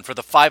 So again, for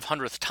the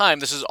 500th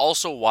time, this is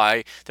also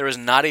why there is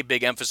not a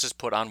big emphasis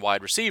put on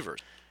wide receivers.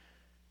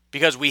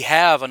 Because we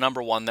have a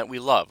number 1 that we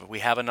love. We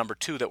have a number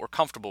 2 that we're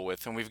comfortable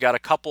with. And we've got a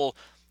couple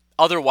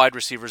other wide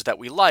receivers that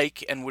we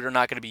like, and we're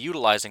not going to be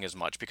utilizing as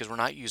much because we're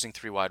not using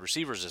 3 wide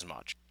receivers as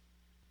much.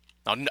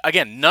 Now,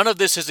 again, none of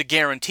this is a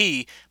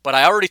guarantee, but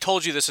I already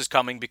told you this is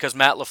coming because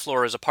Matt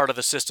LaFleur is a part of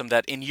the system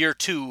that in year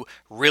 2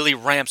 really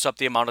ramps up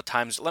the amount of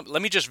times.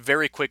 Let me just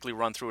very quickly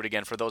run through it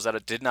again for those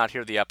that did not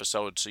hear the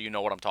episode so you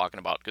know what I'm talking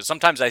about. Because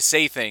sometimes I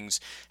say things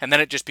and then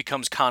it just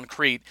becomes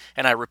concrete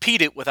and I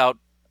repeat it without,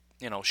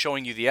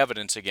 showing you the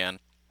evidence again.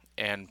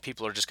 And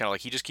people are just kind of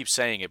like, he just keeps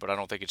saying it, but I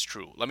don't think it's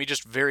true. Let me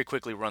just very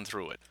quickly run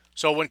through it.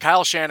 So when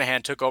Kyle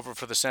Shanahan took over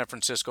for the San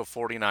Francisco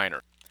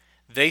 49ers,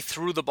 they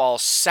threw the ball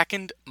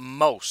second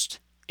most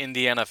in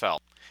the NFL.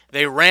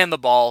 They ran the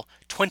ball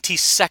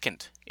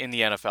 22nd in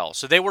the NFL.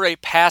 So they were a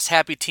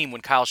pass-happy team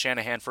when Kyle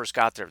Shanahan first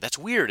got there. That's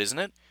weird, isn't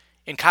it?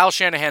 In Kyle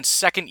Shanahan's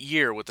second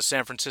year with the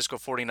San Francisco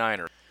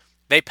 49ers,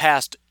 they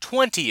passed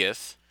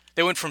 20th.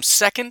 They went from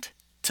 2nd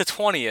to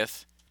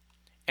 20th,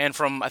 and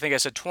from, I think I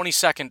said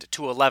 22nd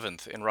to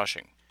 11th in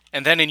rushing.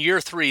 And then in year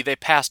 3, they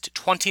passed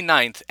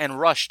 29th and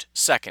rushed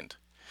 2nd.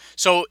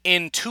 So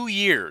in 2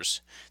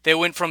 years, they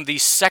went from the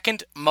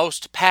 2nd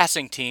most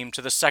passing team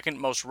to the 2nd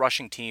most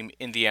rushing team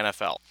in the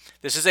NFL.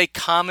 This is a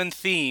common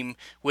theme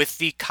with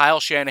the Kyle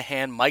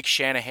Shanahan, Mike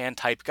Shanahan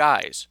type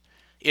guys.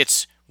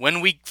 It's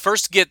when we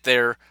first get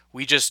there,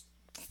 we just,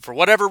 for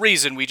whatever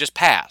reason, we just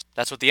pass.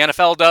 That's what the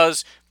NFL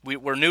does.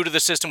 We're new to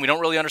the system. We don't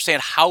really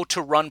understand how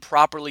to run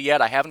properly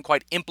yet. I haven't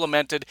quite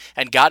implemented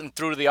and gotten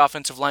through to the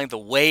offensive line the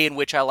way in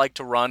which I like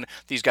to run.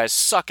 These guys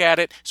suck at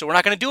it, so we're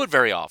not going to do it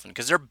very often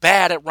because they're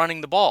bad at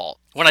running the ball.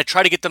 When I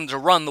try to get them to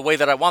run the way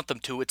that I want them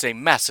to, it's a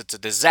mess. It's a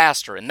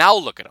disaster. And now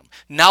look at them.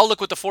 Now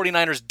look what the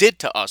 49ers did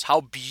to us.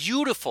 How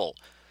beautiful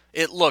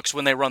it looks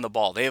when they run the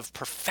ball. They have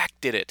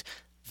perfected it.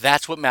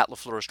 That's what Matt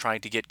LaFleur is trying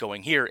to get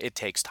going here. It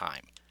takes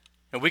time.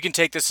 And we can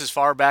take this as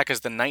far back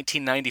as the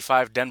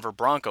 1995 Denver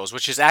Broncos,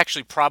 which is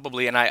actually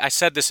probably, and I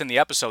said this in the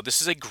episode,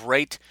 this is a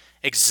great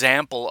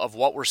example of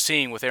what we're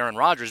seeing with Aaron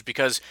Rodgers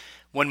because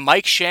when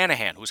Mike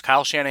Shanahan, who's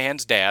Kyle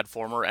Shanahan's dad,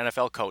 former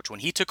NFL coach,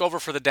 when he took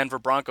over for the Denver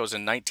Broncos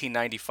in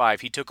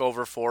 1995, he took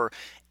over for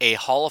a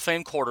Hall of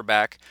Fame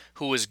quarterback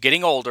who was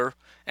getting older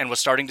and was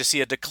starting to see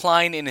a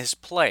decline in his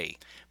play.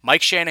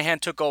 Mike Shanahan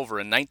took over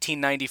in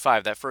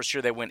 1995. That first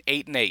year they went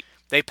 8-8.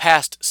 They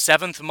passed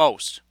 7th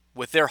most.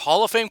 With their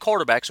Hall of Fame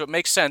quarterback, so it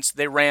makes sense,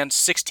 they ran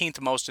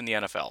 16th most in the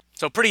NFL.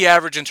 So pretty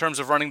average in terms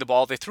of running the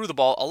ball. They threw the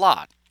ball a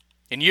lot.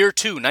 In year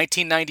 2,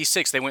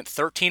 1996, they went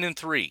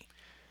 13-3.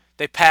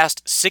 They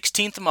passed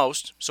 16th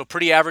most, so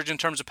pretty average in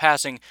terms of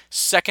passing,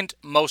 2nd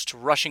most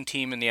rushing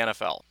team in the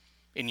NFL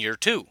in year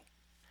 2.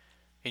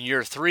 In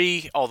year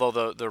 3,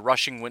 although the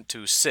rushing went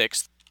to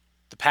 6th,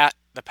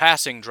 the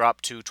passing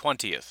dropped to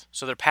 20th,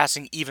 so they're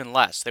passing even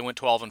less. They went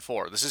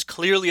 12-4. This is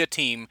clearly a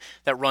team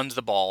that runs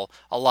the ball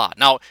a lot.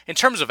 Now, in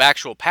terms of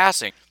actual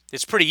passing,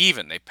 it's pretty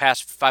even. They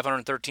passed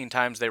 513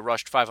 times, they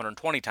rushed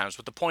 520 times.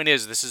 But the point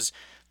is, this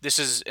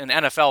is an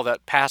NFL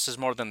that passes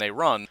more than they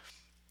run.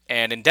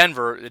 And in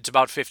Denver, it's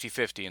about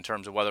 50-50 in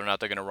terms of whether or not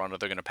they're going to run or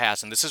they're going to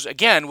pass. And this is,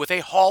 again, with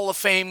a Hall of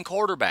Fame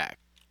quarterback.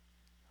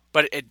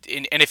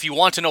 And if you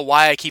want to know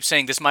why I keep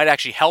saying this might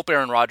actually help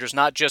Aaron Rodgers,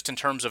 not just in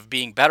terms of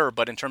being better,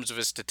 but in terms of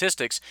his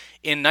statistics,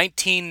 in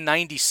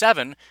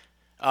 1997,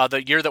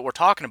 the year that we're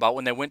talking about,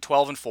 when they went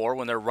 12-4,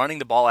 when they're running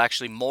the ball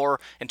actually more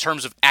in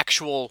terms of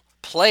actual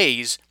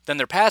plays than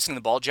they're passing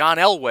the ball, John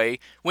Elway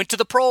went to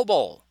the Pro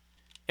Bowl.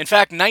 In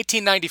fact,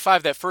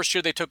 1995, that first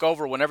year they took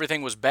over when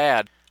everything was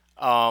bad,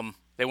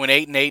 they went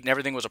 8-8 and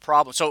everything was a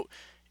problem. So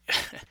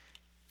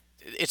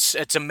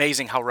it's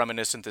amazing how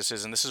reminiscent this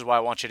is, and this is why I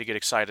want you to get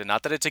excited.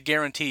 Not that it's a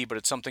guarantee, but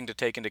it's something to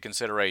take into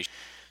consideration.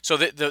 So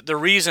the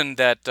reason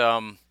that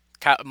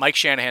Mike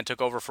Shanahan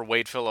took over for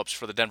Wade Phillips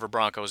for the Denver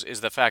Broncos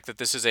is the fact that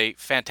this is a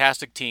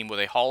fantastic team with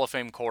a Hall of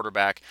Fame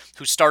quarterback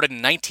who started in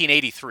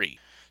 1983.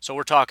 So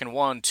we're talking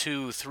 1,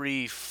 2,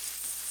 3,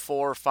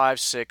 4, 5,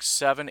 6,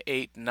 7,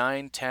 8,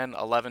 9, 10,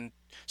 11.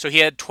 So he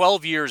had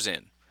 12 years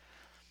in.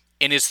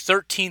 In his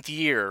 13th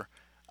year,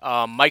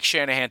 Mike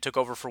Shanahan took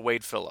over for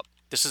Wade Phillips.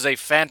 This is a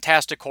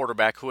fantastic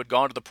quarterback who had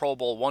gone to the Pro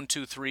Bowl 1,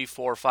 2, 3,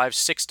 4, 5,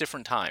 6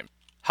 different times.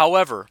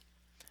 However,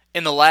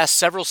 in the last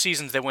several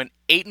seasons, they went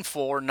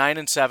 8-4,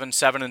 9-7,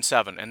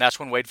 7-7, and that's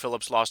when Wade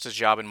Phillips lost his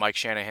job and Mike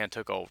Shanahan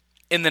took over.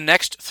 In the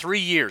next 3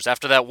 years,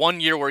 after that 1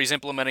 year where he's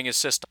implementing his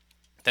system,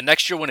 the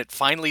next year when it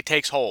finally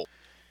takes hold,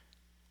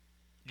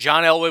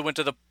 John Elway went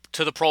to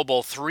the Pro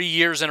Bowl 3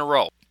 years in a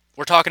row.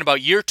 We're talking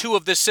about year 2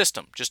 of this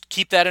system. Just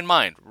keep that in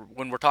mind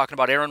when we're talking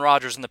about Aaron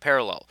Rodgers and the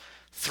parallel.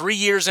 3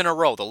 years in a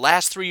row, the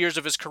last 3 years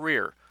of his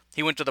career,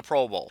 he went to the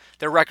Pro Bowl.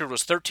 Their record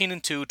was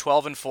 13-2,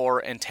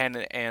 12-4, and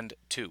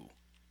 10-2.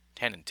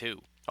 10-2.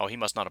 Oh, he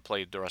must not have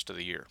played the rest of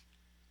the year.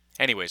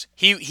 Anyways,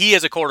 he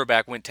as a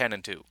quarterback went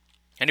 10-2.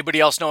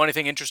 Anybody else know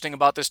anything interesting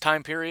about this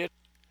time period?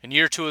 In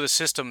year 2 of the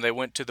system, they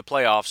went to the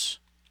playoffs.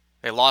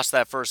 They lost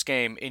that first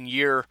game. In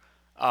year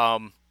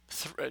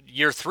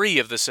 3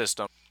 of the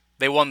system,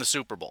 they won the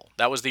Super Bowl.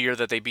 That was the year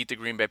that they beat the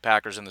Green Bay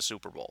Packers in the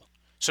Super Bowl.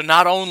 So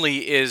not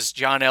only is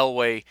John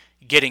Elway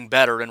getting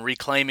better and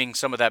reclaiming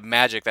some of that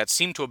magic that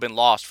seemed to have been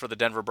lost for the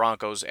Denver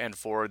Broncos and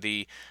for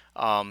John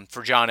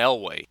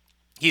Elway,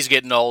 he's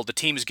getting old, the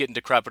team is getting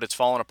decrepit, it's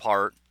falling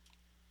apart.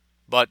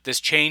 But this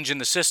change in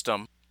the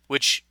system,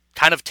 which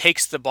kind of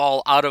takes the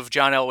ball out of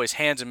John Elway's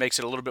hands and makes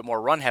it a little bit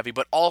more run-heavy,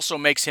 but also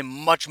makes him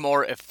much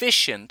more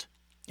efficient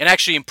and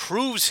actually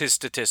improves his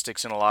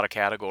statistics in a lot of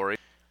categories,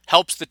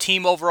 helps the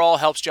team overall,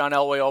 helps John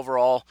Elway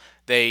overall.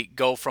 They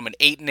go from an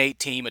 8-8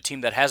 team, a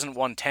team that hasn't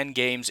won 10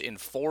 games in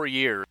 4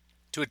 years,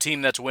 to a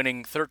team that's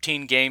winning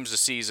 13 games a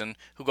season,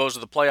 who goes to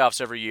the playoffs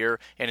every year,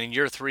 and in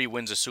year 3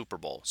 wins a Super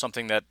Bowl,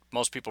 something that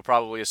most people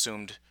probably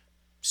assumed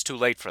it's too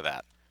late for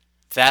that.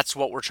 That's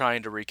what we're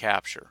trying to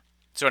recapture.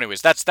 So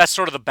anyways, that's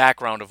sort of the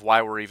background of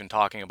why we're even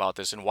talking about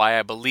this and why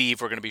I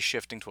believe we're going to be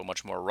shifting to a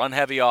much more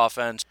run-heavy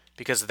offense,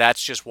 because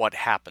that's just what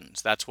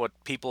happens. That's what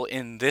people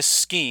in this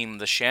scheme,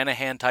 the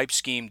Shanahan-type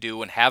scheme,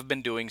 do and have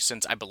been doing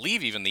since, I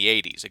believe, even the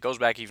 80s. It goes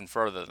back even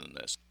further than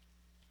this.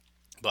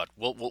 But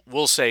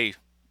we'll say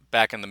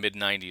back in the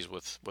mid-90s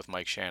with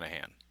Mike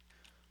Shanahan.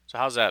 So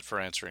how's that for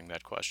answering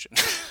that question?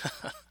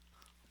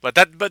 But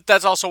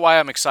that's also why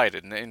I'm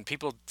excited. And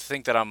people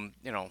think that I'm,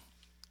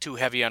 too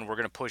heavy on we're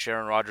going to push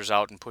Aaron Rodgers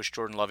out and push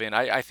Jordan Love in.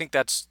 I think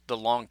that's the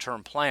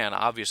long-term plan.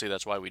 Obviously,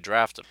 that's why we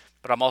drafted him.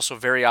 But I'm also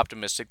very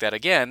optimistic that,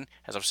 again,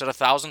 as I've said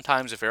 1,000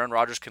 times, if Aaron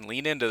Rodgers can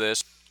lean into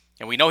this,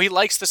 and we know he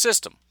likes the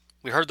system.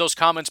 We heard those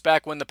comments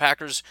back when the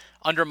Packers,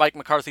 under Mike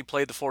McCarthy,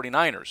 played the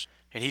 49ers.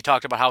 And he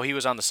talked about how he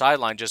was on the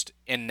sideline just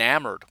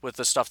enamored with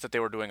the stuff that they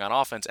were doing on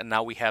offense, and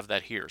now we have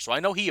that here. So I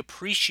know he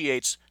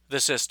appreciates the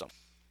system.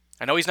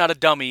 I know he's not a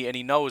dummy, and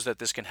he knows that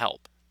this can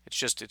help. It's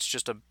just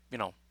a, I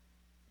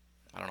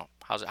don't know.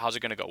 How's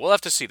it going to go? We'll have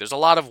to see. There's a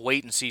lot of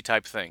wait-and-see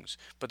type things,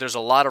 but there's a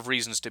lot of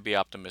reasons to be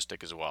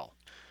optimistic as well.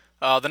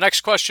 The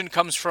next question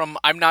comes from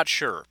I'm not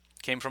sure.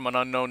 Came from an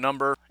unknown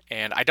number,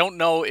 and I don't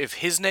know if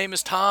his name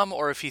is Tom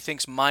or if he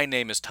thinks my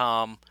name is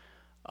Tom.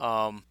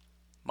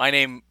 My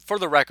name, for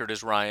the record,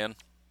 is Ryan.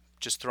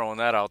 Just throwing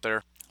that out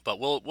there. But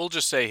we'll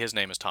just say his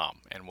name is Tom,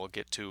 and we'll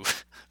get to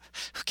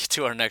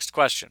our next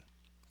question.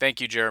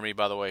 Thank you, Jeremy,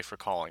 by the way, for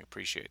calling.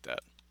 Appreciate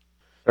that.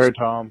 Hey,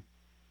 Tom.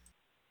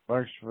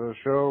 Thanks for the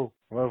show.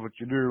 Love what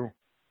you do.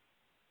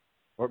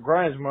 What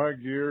grinds my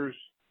gears,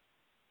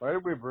 why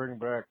did we bring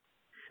back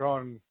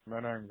Sean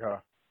Menenga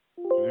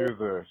to do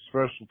the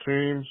special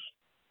teams?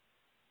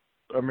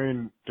 I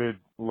mean, did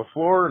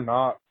LaFleur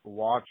not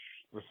watch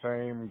the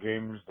same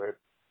games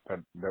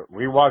that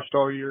we watched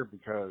all year?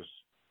 Because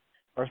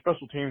our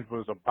special teams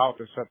was about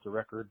to set the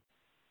record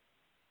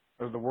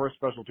as the worst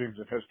special teams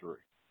in history.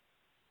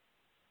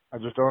 I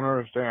just don't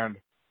understand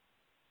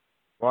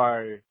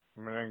why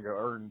Menenga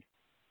earned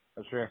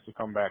a chance to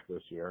come back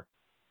this year.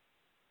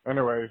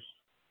 Anyways,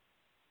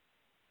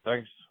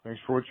 thanks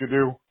for what you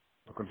do.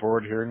 Looking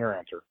forward to hearing your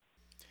answer.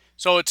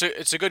 So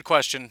it's a good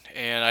question,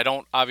 and I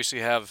don't obviously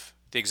have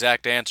the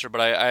exact answer, but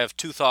I have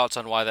two thoughts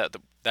on why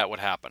that would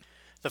happen.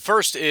 The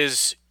first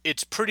is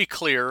it's pretty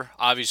clear,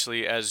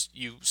 obviously, as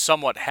you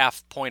somewhat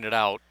half pointed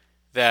out,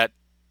 that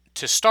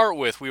to start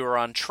with, we were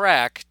on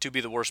track to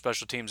be the worst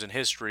special teams in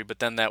history, but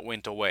then that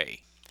went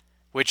away,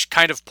 which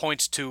kind of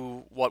points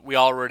to what we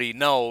already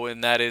know,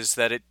 and that is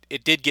that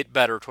it did get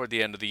better toward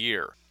the end of the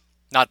year.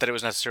 Not that it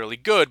was necessarily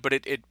good, but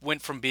it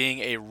went from being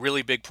a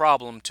really big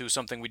problem to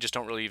something we just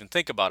don't really even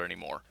think about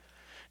anymore.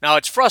 Now,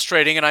 it's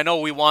frustrating, and I know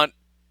we want,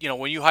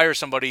 when you hire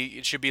somebody,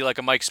 it should be like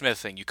a Mike Smith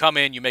thing. You come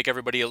in, you make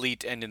everybody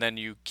elite, and then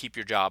you keep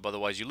your job.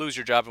 Otherwise, you lose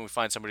your job, and we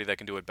find somebody that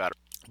can do it better.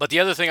 But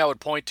the other thing I would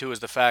point to is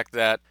the fact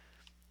that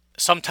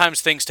sometimes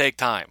things take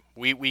time.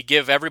 We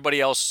give everybody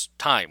else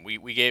time.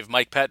 We gave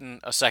Mike Pettin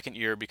a second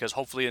year because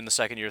hopefully in the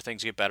second year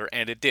things get better,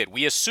 and it did.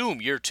 We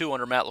assume year 2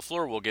 under Matt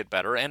LaFleur will get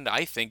better, and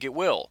I think it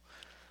will.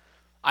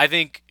 I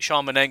think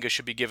Sean Menenga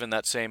should be given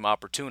that same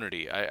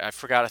opportunity. I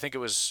forgot, I think it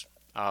was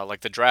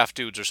like the Draft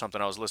Dudes or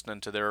something. I was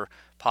listening to their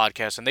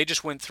podcast, and they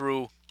just went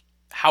through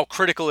how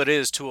critical it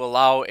is to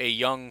allow a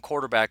young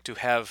quarterback to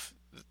have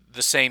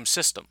the same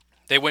system.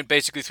 They went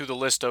basically through the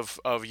list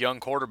of young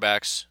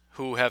quarterbacks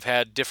who have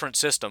had different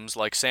systems,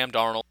 like Sam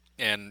Darnold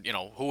and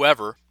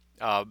whoever,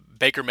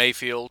 Baker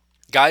Mayfield.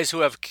 Guys who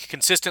have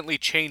consistently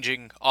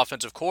changing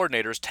offensive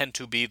coordinators tend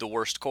to be the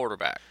worst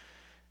quarterback.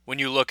 When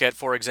you look at,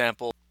 for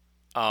example,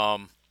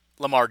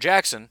 Lamar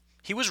Jackson,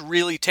 he was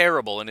really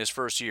terrible in his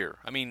first year.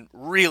 I mean,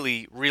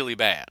 really, really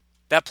bad.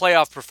 That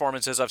playoff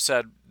performance, as I've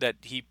said, that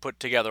he put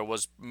together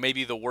was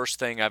maybe the worst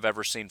thing I've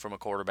ever seen from a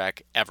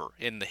quarterback ever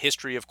in the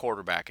history of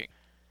quarterbacking.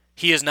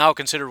 He is now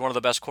considered one of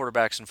the best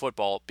quarterbacks in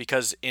football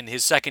because in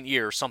his second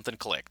year, something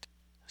clicked.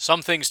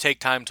 Some things take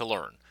time to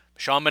learn.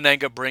 Sean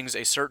Menenga brings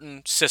a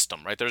certain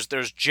system, right?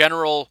 There's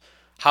general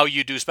how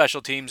you do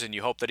special teams, and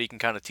you hope that he can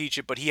kind of teach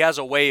it, but he has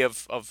a way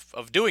of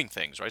doing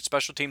things, right?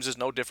 Special teams is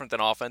no different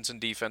than offense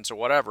and defense or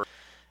whatever.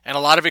 And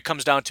a lot of it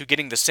comes down to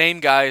getting the same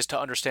guys to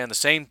understand the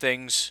same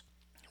things,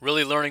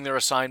 really learning their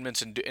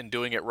assignments and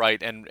doing it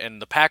right.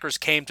 And the Packers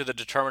came to the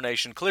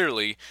determination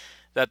clearly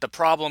that the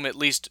problem at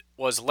least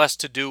was less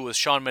to do with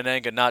Sean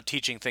Menenga not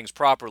teaching things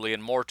properly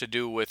and more to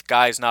do with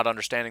guys not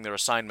understanding their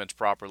assignments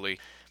properly.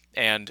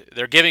 And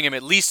they're giving him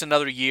at least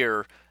another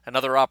year,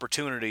 another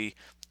opportunity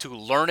to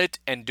learn it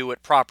and do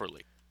it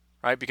properly,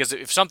 right? Because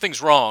if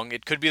something's wrong,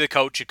 it could be the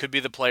coach, it could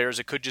be the players,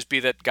 it could just be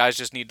that guys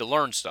just need to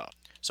learn stuff.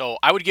 So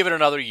I would give it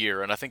another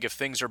year, and I think if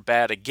things are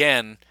bad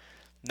again,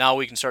 now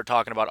we can start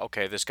talking about,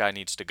 okay, this guy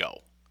needs to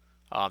go.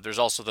 There's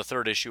also the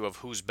third issue of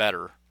who's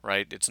better,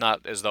 right? It's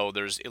not as though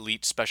there's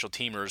elite special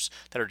teamers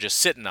that are just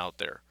sitting out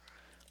there.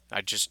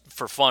 I just,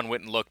 for fun,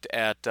 went and looked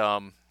at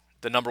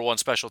the number one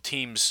special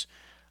teams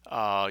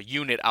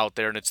unit out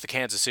there, and it's the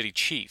Kansas City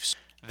Chiefs.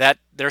 That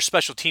their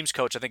special teams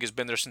coach, I think, has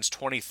been there since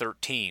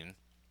 2013,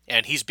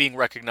 and he's being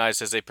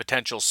recognized as a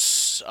potential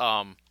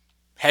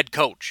head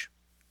coach.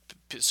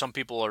 Some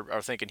people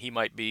are thinking he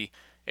might be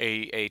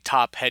a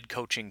top head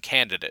coaching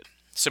candidate.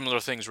 Similar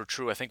things were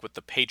true, I think, with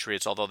the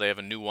Patriots, although they have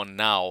a new one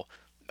now.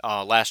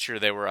 Last year,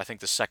 they were, I think,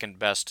 the second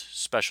best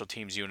special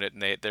teams unit,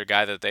 and their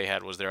guy that they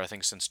had was there, I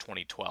think, since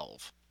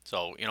 2012.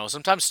 So,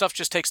 sometimes stuff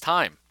just takes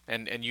time,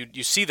 and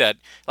you see that,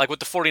 like with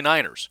the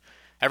 49ers.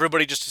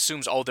 Everybody just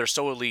assumes, they're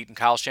so elite and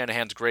Kyle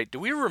Shanahan's great. Do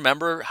we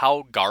remember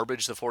how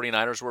garbage the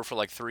 49ers were for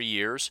like 3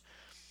 years?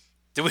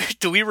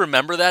 Do we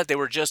remember that? They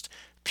were just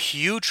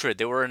putrid.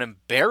 They were an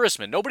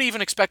embarrassment. Nobody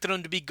even expected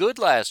them to be good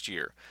last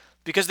year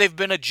because they've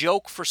been a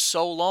joke for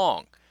so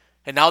long.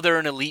 And now they're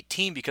an elite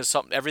team because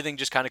everything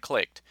just kind of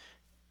clicked.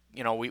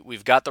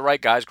 We've got the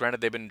right guys.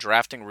 Granted, they've been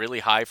drafting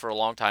really high for a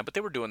long time, but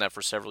they were doing that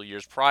for several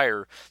years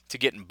prior to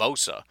getting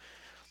Bosa.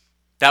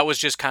 That was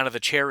just kind of the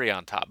cherry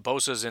on top.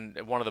 Bosa's in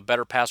one of the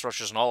better pass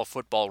rushers in all of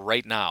football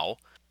right now,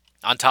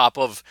 on top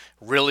of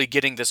really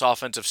getting this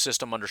offensive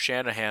system under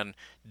Shanahan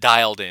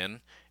dialed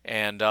in,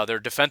 and their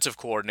defensive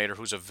coordinator,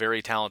 who's a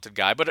very talented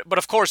guy. But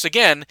of course,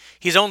 again,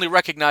 he's only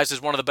recognized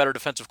as one of the better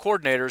defensive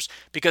coordinators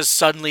because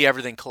suddenly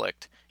everything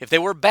clicked. If they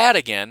were bad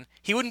again,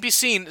 he wouldn't be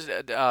seen,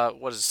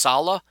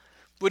 Saleh?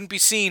 Wouldn't be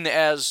seen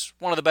as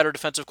one of the better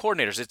defensive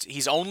coordinators.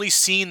 He's only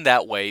seen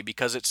that way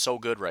because it's so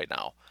good right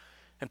now.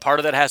 And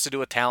part of that has to do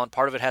with talent.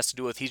 Part of it has to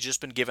do with he's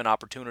just been given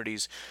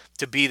opportunities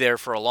to be there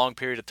for a long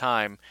period of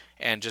time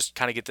and just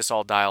kind of get this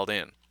all dialed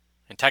in.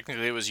 And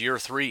technically it was year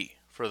 3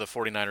 for the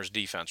 49ers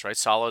defense, right?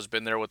 Saleh's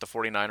been there with the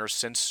 49ers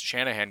since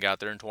Shanahan got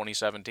there in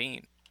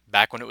 2017,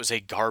 back when it was a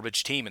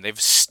garbage team, and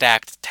they've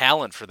stacked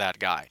talent for that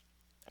guy.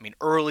 I mean,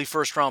 early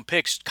first-round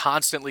picks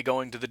constantly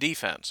going to the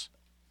defense.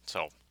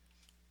 So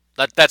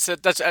that's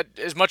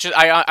as much as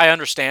I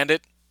understand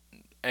it,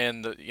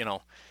 and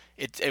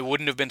It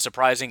wouldn't have been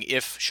surprising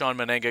if Sean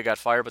Menenga got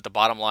fired, but the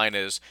bottom line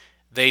is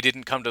they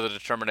didn't come to the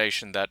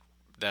determination that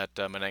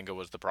Menenga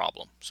was the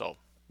problem. So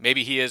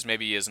maybe he is,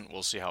 maybe he isn't.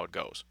 We'll see how it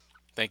goes.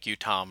 Thank you,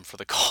 Tom, for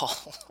the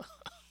call.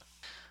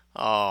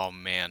 Oh,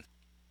 man.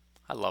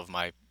 I love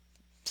my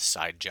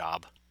side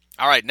job.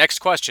 All right, next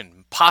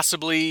question.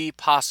 Possibly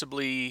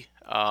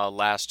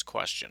last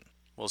question.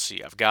 We'll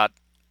see. I've got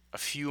a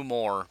few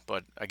more,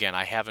 but again,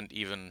 I haven't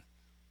even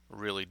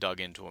really dug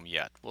into them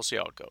yet. We'll see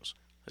how it goes.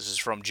 This is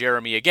from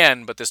Jeremy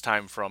again, but this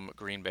time from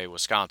Green Bay,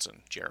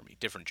 Wisconsin. Jeremy,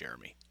 different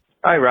Jeremy.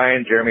 Hi,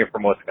 Ryan. Jeremy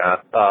from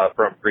Wisconsin,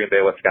 from Green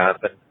Bay,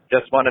 Wisconsin.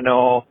 Just want to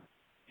know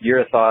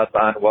your thoughts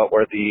on what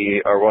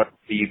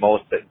the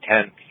most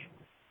intense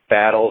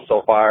battles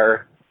so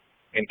far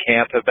in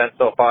camp have been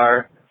so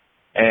far,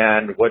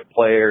 and what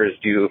players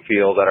do you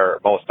feel that are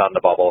most on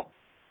the bubble?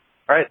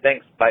 All right,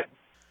 thanks. Bye.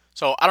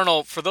 So, I don't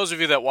know, for those of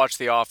you that watch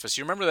The Office,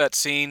 you remember that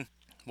scene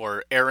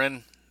where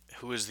Erin,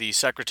 who is the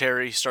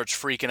secretary, starts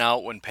freaking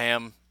out when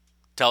Pam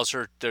tells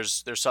her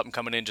there's something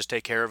coming in, just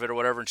take care of it or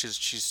whatever, and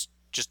she's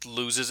just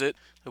loses it.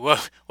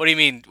 What do you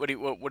mean? What do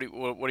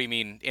you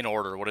mean in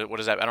order? What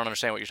is that? I don't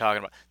understand what you're talking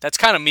about. That's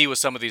kind of me with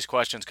some of these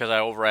questions because I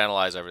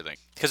overanalyze everything.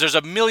 Because there's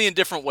a million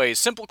different ways,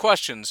 simple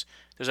questions.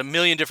 There's a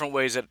million different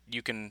ways that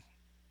you can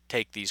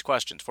take these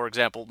questions. For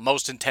example,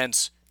 most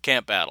intense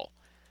camp battle.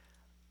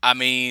 I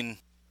mean,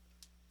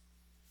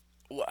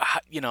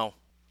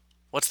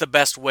 what's the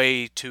best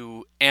way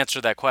to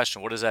answer that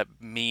question? What does that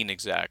mean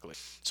exactly?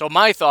 So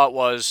my thought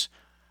was,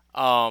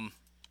 I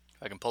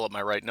can pull up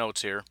my right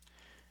notes here.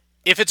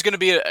 If it's going to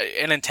be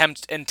an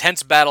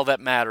intense battle that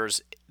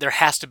matters, there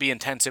has to be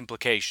intense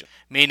implication.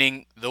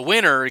 Meaning the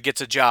winner gets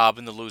a job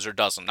and the loser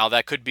doesn't. Now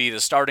that could be the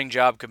starting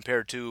job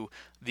compared to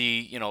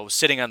the,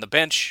 sitting on the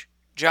bench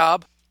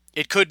job.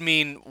 It could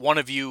mean one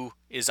of you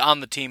is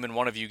on the team and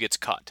one of you gets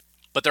cut.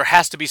 But there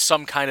has to be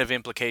some kind of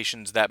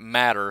implications that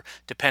matter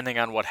depending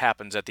on what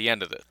happens at the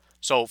end of it.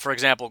 So, for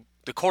example,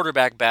 the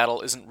quarterback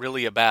battle isn't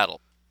really a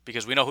battle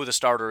because we know who the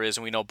starter is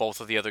and we know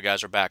both of the other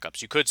guys are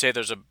backups. You could say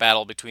there's a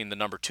battle between the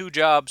number 2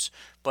 jobs,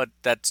 but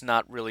that's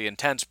not really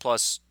intense.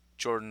 Plus,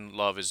 Jordan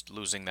Love is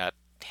losing that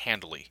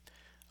handily.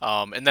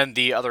 And then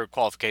the other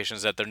qualification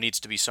is that there needs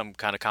to be some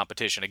kind of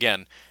competition.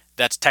 Again,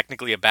 that's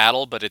technically a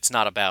battle, but it's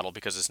not a battle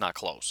because it's not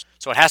close.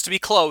 So it has to be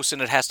close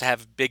and it has to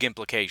have big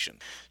implication.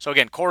 So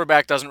again,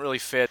 quarterback doesn't really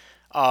fit.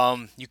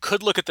 You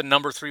could look at the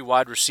number 3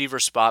 wide receiver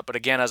spot, but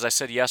again, as I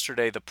said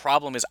yesterday, the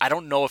problem is I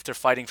don't know if they're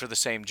fighting for the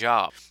same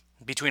job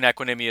between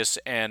Equanimeous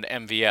and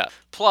MVS.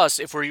 Plus,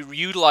 if we're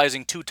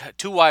utilizing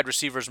two wide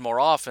receivers more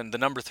often, the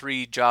number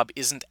 3 job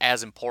isn't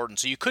as important.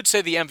 So you could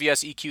say the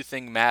MVS EQ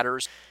thing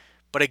matters,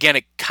 but again,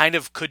 it kind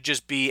of could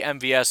just be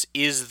MVS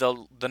is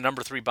the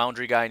number 3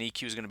 boundary guy and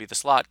EQ is going to be the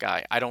slot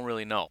guy. I don't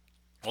really know.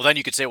 Well, then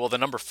you could say, well, the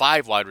number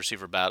 5 wide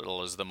receiver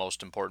battle is the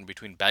most important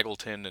between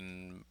Beggleton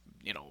and,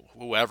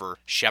 whoever,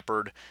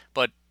 Shepard.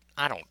 But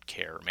I don't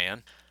care,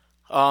 man.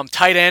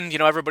 Tight end,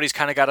 everybody's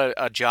kind of got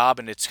a job,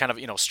 and it's kind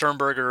of,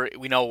 Sternberger,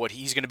 we know what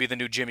he's going to be the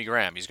new Jimmy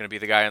Graham. He's going to be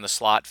the guy in the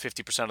slot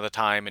 50% of the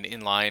time and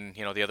in line,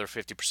 the other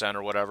 50%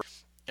 or whatever.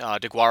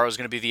 DeGuaro is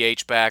going to be the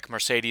H-back.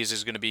 Mercedes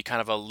is going to be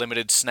kind of a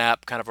limited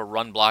snap, kind of a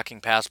run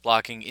blocking, pass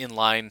blocking,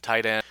 in-line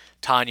tight end.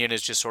 Tanyan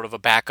is just sort of a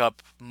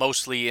backup,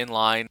 mostly in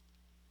line.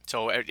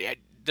 So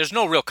there's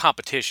no real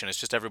competition. It's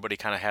just everybody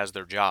kind of has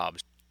their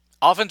jobs.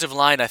 Offensive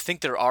line, I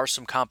think there are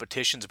some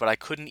competitions, but I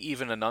couldn't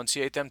even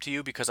enunciate them to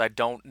you because I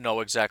don't know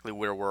exactly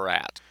where we're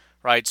at.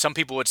 Right? Some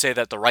people would say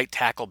that the right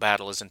tackle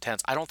battle is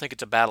intense. I don't think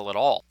it's a battle at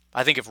all.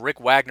 I think if Rick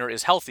Wagner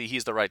is healthy,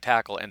 he's the right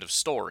tackle. End of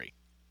story.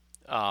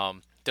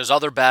 There's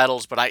other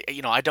battles, but I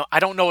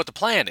don't know what the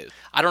plan is.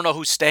 I don't know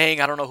who's staying.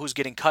 I don't know who's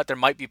getting cut. There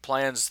might be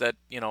plans that,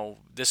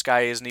 this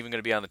guy isn't even going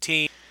to be on the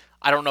team.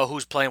 I don't know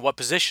who's playing what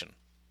position.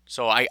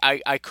 So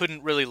I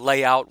couldn't really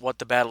lay out what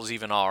the battles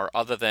even are,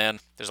 other than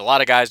there's a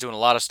lot of guys doing a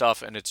lot of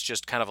stuff, and it's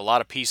just kind of a lot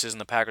of pieces,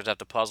 and the Packers have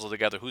to puzzle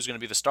together who's going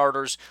to be the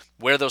starters,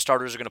 where those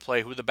starters are going to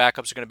play, who the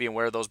backups are going to be, and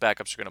where those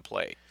backups are going to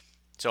play.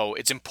 So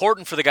it's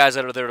important for the guys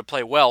that are there to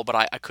play well, but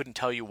I couldn't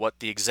tell you what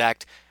the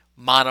exact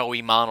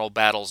mano-y-mano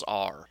battles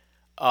are.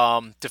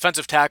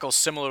 Defensive tackle,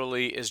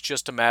 similarly, is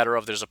just a matter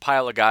of there's a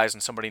pile of guys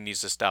and somebody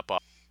needs to step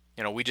up.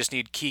 We just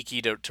need Kiki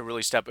to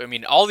really step. I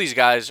mean, all these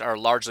guys are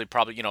largely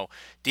probably,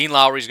 Dean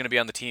Lowry's going to be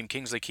on the team.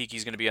 Kingsley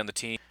Kiki's going to be on the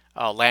team.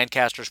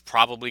 Lancaster's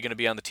probably going to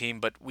be on the team,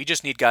 but we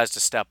just need guys to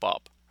step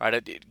up,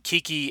 right?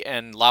 Kiki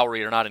and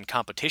Lowry are not in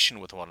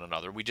competition with one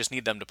another. We just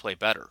need them to play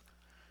better.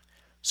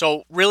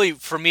 So really,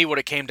 for me, what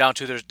it came down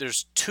to,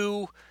 there's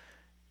 2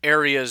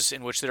 areas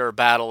in which there are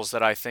battles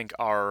that I think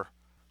are.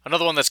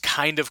 Another one that's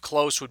kind of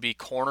close would be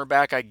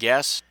cornerback, I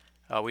guess.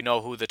 We know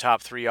who the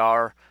top 3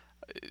 are.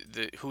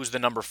 Who's the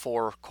number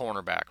 4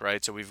 cornerback,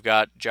 right? So we've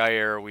got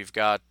Jair, we've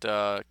got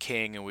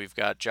King, and we've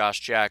got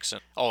Josh Jackson.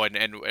 Oh, and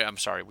I'm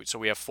sorry. So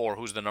we have 4.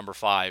 Who's the number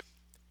 5?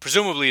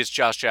 Presumably it's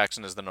Josh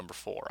Jackson is the number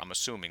 4. I'm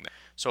assuming that.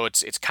 So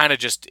it's kind of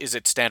just, is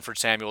it Stanford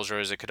Samuels or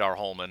is it Kadar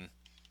Holman?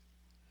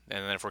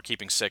 And then if we're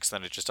keeping 6,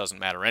 then it just doesn't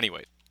matter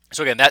anyway.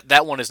 So again,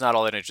 that one is not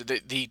all that interesting.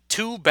 The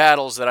 2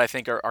 battles that I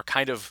think are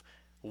kind of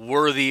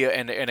worthy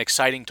and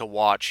exciting to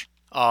watch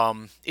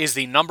is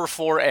the number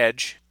 4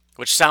 edge,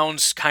 which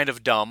sounds kind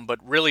of dumb, but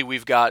really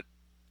we've got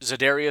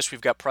Za'Darius,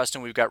 we've got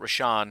Preston, we've got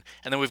Rashawn,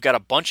 and then we've got a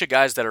bunch of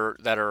guys that are.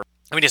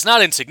 I mean, it's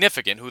not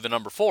insignificant who the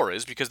number 4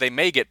 is because they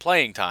may get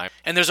playing time,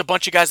 and there's a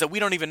bunch of guys that we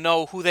don't even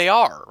know who they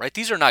are, right?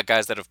 These are not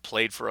guys that have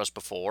played for us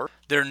before.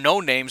 They're no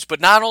names, but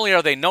not only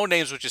are they no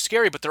names, which is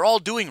scary, but they're all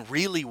doing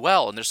really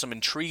well, and there's some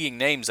intriguing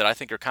names that I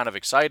think are kind of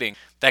exciting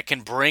that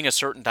can bring a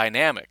certain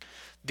dynamic.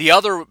 The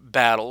other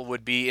battle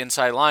would be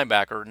inside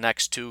linebacker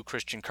next to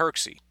Christian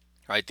Kirksey,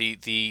 right?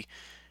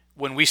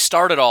 When we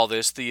started all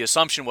this, the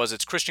assumption was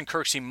it's Christian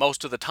Kirksey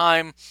most of the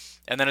time,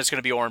 and then it's going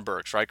to be Oren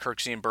Burks, right?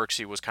 Kirksey and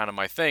Burksey was kind of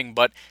my thing,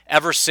 but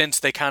ever since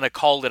they kind of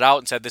called it out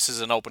and said this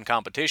is an open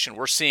competition,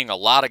 we're seeing a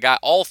lot of guys,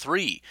 all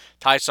 3,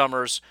 Ty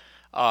Summers,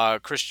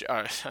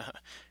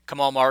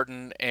 Kamal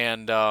Martin,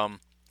 and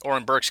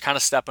Oren Burks kind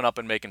of stepping up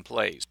and making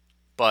plays.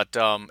 But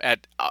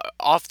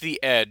off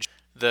the edge,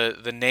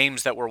 the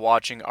names that we're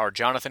watching are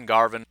Jonathan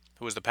Garvin,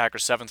 who was the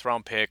Packers'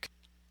 7th-round pick.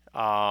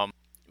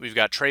 We've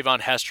got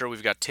Trayvon Hester,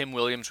 we've got Tim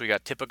Williams, we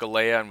got Tipa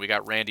Galea, and we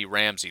got Randy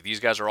Ramsey. These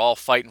guys are all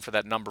fighting for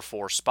that number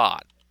 4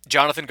 spot.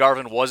 Jonathan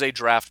Garvin was a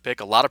draft pick.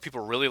 A lot of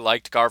people really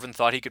liked Garvin,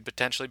 thought he could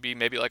potentially be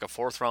maybe like a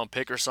 4th-round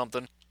pick or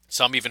something.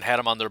 Some even had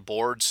him on their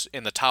boards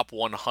in the top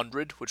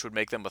 100, which would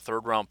make them a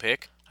third-round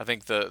pick. I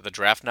think the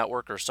Draft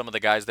Network or some of the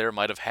guys there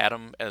might have had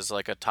him as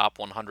like a top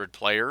 100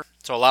 player.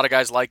 So a lot of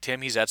guys liked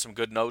him. He's had some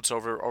good notes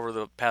over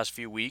the past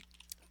few weeks.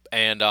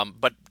 And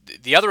but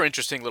the other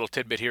interesting little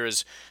tidbit here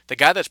is the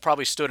guy that's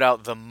probably stood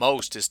out the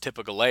most is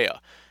Tipa Galeai.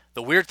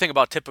 The weird thing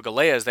about Tipa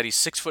Galeai is that he's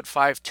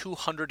 6'5",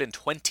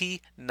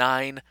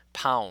 229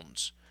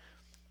 pounds.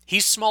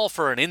 He's small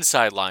for an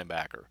inside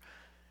linebacker.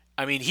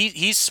 I mean,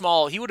 he's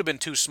small. He would have been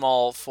too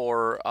small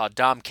for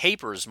Dom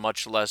Capers,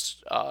 much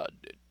less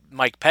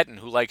Mike Pettin,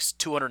 who likes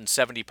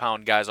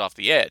 270-pound guys off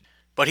the edge.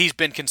 But he's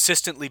been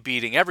consistently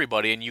beating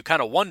everybody, and you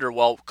kind of wonder,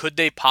 well, could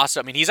they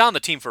possibly... I mean, he's on the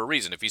team for a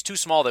reason. If he's too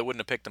small, they wouldn't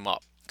have picked him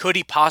up. Could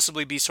he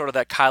possibly be sort of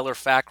that Kyler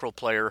Fackrell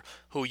player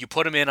who you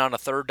put him in on a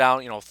third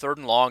down, third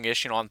and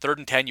long-ish, on 3rd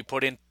and 10, you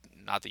put in,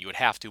 not that you would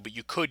have to, but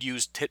you could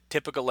use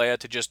Tipa Galeai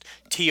to just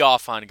tee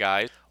off on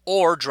guys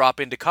or drop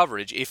into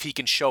coverage if he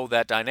can show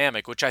that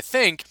dynamic, which I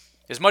think,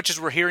 as much as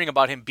we're hearing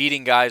about him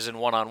beating guys in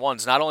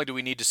one-on-ones, not only do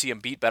we need to see him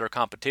beat better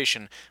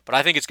competition, but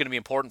I think it's going to be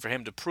important for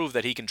him to prove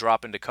that he can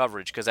drop into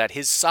coverage, because at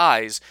his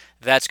size,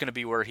 that's going to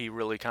be where he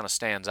really kind of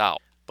stands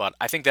out. But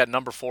I think that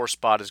number 4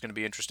 spot is going to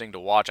be interesting to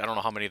watch. I don't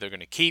know how many they're going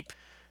to keep,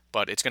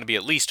 but it's going to be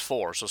at least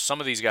 4. So some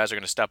of these guys are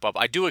going to step up.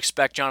 I do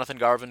expect Jonathan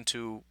Garvin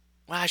to...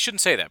 Well, I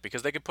shouldn't say that,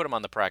 because they could put him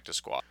on the practice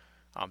squad.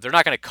 They're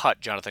not going to cut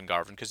Jonathan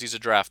Garvin, because he's a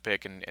draft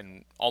pick,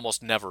 and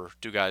almost never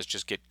do guys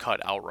just get cut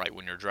outright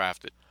when you're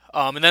drafted.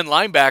 And then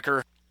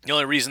linebacker, the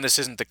only reason this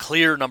isn't the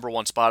clear number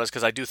 1 spot is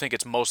because I do think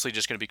it's mostly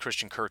just going to be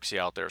Christian Kirksey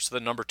out there. So the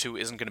number 2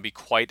 isn't going to be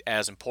quite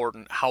as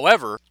important.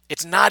 However,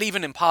 it's not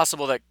even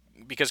impossible that...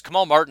 Because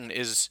Kamal Martin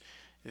is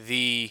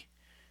the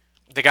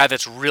guy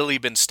that's really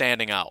been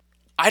standing out.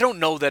 I don't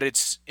know that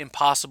it's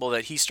impossible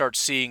that he starts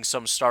seeing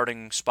some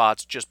starting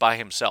spots just by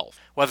himself.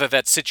 Whether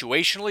that's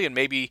situationally, and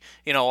maybe,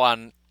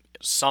 on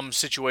some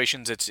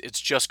situations it's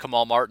just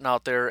Kamal Martin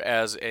out there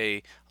as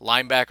a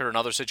linebacker. In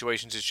other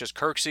situations it's just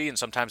Kirksey, and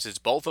sometimes it's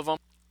both of them.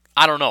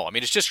 I don't know. I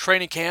mean, it's just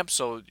training camp,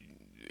 so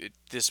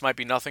this might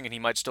be nothing, and he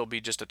might still be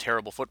just a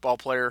terrible football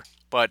player.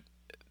 But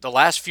the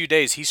last few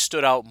days, he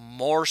stood out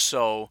more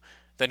so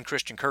than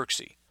Christian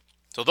Kirksey.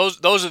 So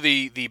those are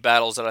the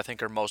battles that I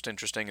think are most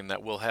interesting and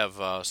that will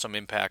have some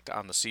impact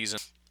on the season.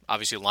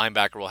 Obviously,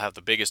 linebacker will have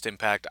the biggest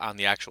impact on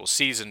the actual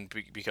season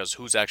because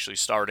who's actually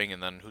starting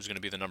and then who's going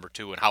to be the number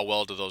 2 and how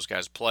well do those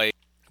guys play.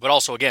 But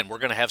also, again, we're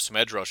going to have some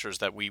edge rushers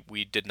that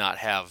we did not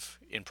have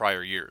in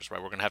prior years,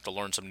 right? We're going to have to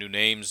learn some new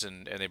names,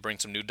 and they bring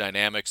some new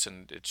dynamics,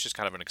 and it's just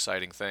kind of an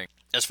exciting thing.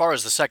 As far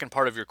as the second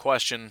part of your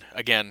question,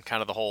 again,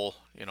 kind of the whole,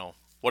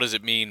 what does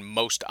it mean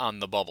most on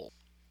the bubble?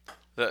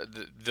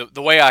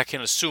 The way I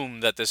can assume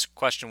that this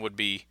question would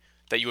be,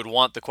 that you would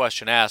want the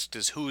question asked,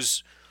 is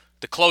who's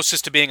the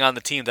closest to being on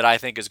the team that I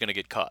think is going to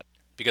get cut?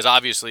 Because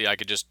obviously I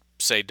could just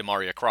say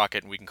Demaria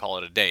Crockett and we can call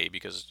it a day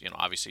because,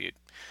 obviously,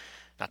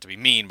 not to be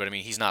mean, but I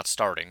mean, he's not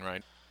starting,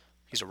 right?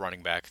 He's a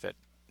running back that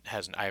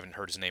I haven't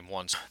heard his name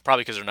once,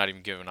 probably because they're not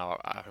even giving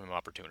him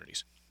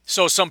opportunities.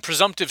 So some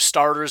presumptive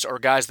starters or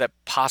guys that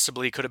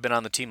possibly could have been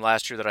on the team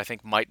last year that I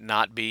think might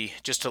not be,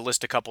 just to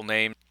list a couple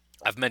names.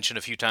 I've mentioned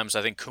a few times,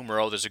 I think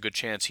Kumerow, there's a good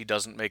chance he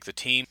doesn't make the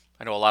team.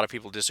 I know a lot of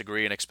people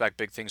disagree and expect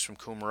big things from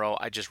Kumerow.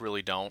 I just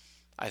really don't.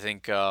 I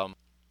think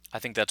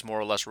that's more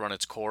or less run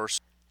its course.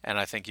 And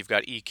I think you've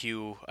got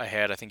EQ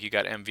ahead. I think you've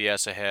got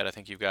MVS ahead. I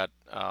think you've got,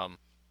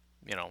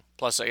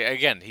 plus,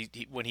 again,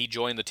 he when he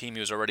joined the team,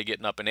 he was already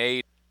getting up in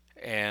age.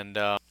 And,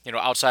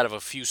 outside of a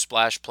few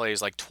splash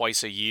plays like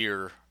twice a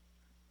year,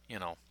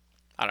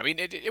 I don't mean,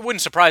 it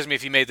wouldn't surprise me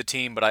if he made the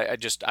team, but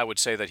I would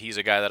say that he's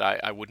a guy that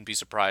I wouldn't be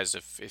surprised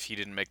if he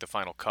didn't make the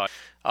final cut.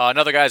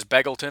 Another guy is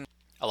Begelton.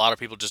 A lot of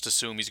people just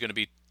assume he's going to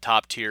be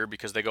top tier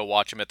because they go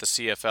watch him at the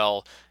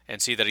CFL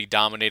and see that he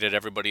dominated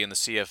everybody in the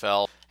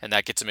CFL, and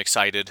that gets him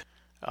excited.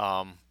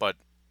 But,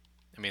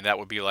 I mean, that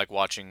would be like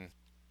watching,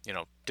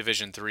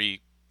 Division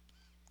III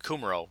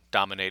Kumerow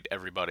dominate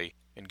everybody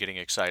and getting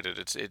excited.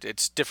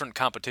 It's different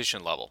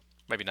competition level.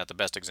 Maybe not the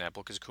best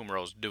example because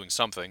Kumerow's doing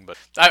something, but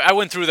I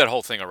went through that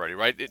whole thing already,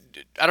 right?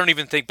 I don't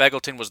even think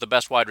Begelton was the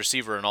best wide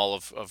receiver in all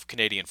of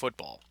Canadian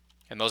football,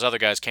 and those other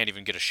guys can't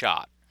even get a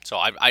shot. So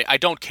I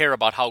don't care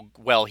about how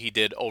well he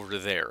did over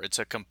there. It's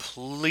a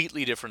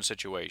completely different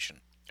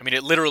situation. I mean,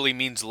 it literally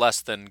means less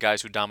than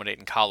guys who dominate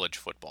in college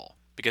football,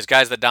 because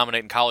guys that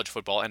dominate in college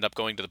football end up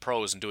going to the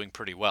pros and doing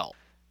pretty well.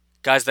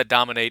 Guys that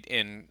dominate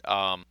in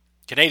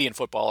Canadian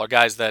football are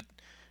guys that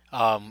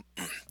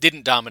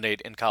didn't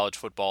dominate in college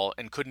football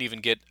and couldn't even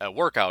get a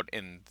workout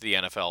in the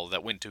NFL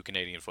that went to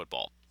Canadian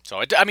football. So,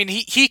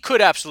 he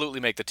could absolutely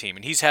make the team,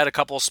 and he's had a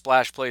couple of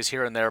splash plays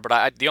here and there,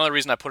 but the only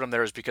reason I put him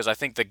there is because I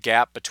think the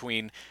gap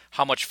between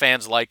how much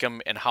fans like him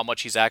and how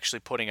much he's actually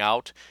putting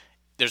out,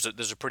 there's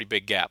a pretty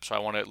big gap, so I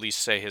want to at least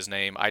say his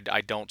name.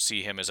 I don't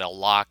see him as a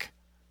lock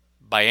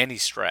by any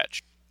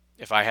stretch.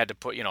 If I had to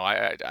put,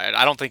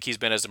 I don't think he's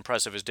been as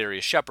impressive as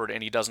Darius Shepard,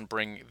 and he doesn't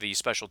bring the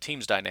special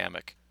teams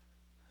dynamic.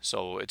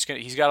 So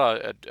he's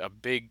got a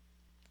big,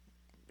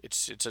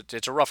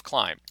 it's a rough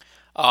climb.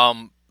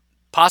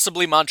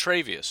 Possibly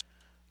Montravius.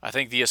 I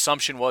think the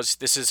assumption was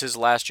this is his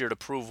last year to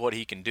prove what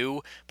he can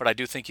do, but I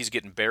do think he's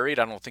getting buried.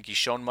 I don't think he's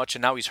shown much,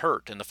 and now he's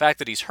hurt. And the fact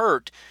that he's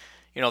hurt,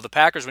 the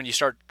Packers, when you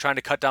start trying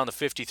to cut down to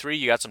 53,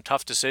 you got some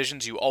tough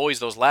decisions. You always,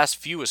 those last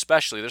few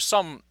especially, there's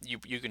some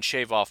you can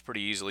shave off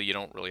pretty easily. You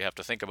don't really have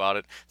to think about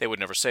it. They would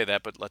never say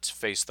that, but let's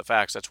face the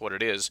facts. That's what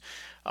it is.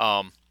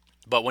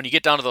 But when you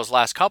get down to those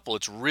last couple,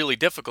 it's really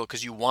difficult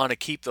because you want to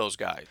keep those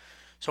guys.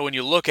 So when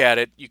you look at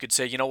it, you could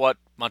say, you know what,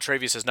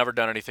 Montrevious has never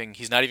done anything.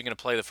 He's not even going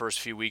to play the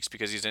first few weeks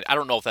because I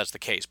don't know if that's the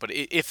case, but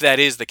if that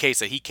is the case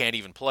that he can't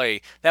even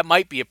play, that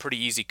might be a pretty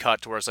easy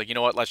cut to where it's like, you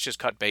know what, let's just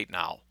cut bait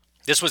now.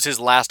 This was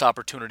his last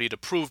opportunity to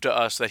prove to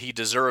us that he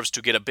deserves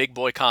to get a big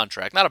boy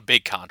contract, not a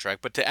big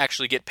contract, but to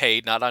actually get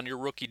paid, not on your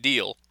rookie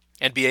deal,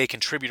 and be a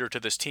contributor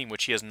to this team,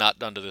 which he has not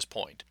done to this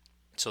point.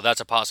 So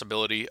that's a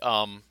possibility.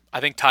 I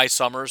think Ty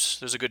Summers,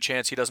 there's a good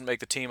chance he doesn't make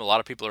the team. A lot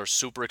of people are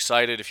super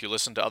excited. If you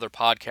listen to other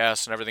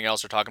podcasts and everything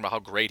else, they're talking about how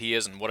great he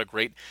is and what a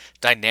great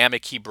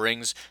dynamic he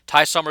brings.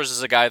 Ty Summers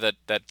is a guy that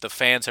the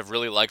fans have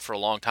really liked for a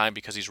long time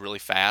because he's really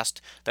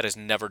fast, that has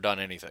never done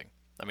anything.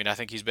 I mean, I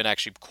think he's been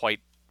actually quite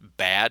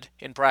bad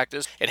in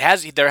practice.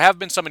 There have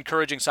been some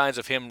encouraging signs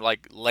of him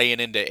like laying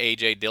into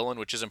A.J. Dillon,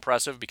 which is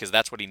impressive because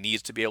that's what he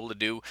needs to be able to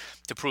do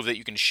to prove that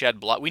you can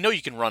shed block. We know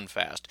you can run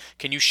fast.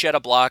 Can you shed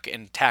a block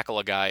and tackle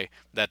a guy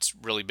that's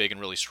really big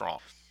and really strong?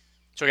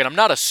 So again, I'm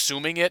not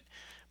assuming it,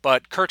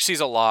 but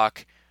Kirksey's a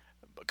lock.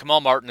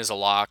 Kamal Martin is a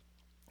lock.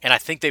 And I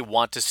think they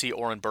want to see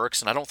Oren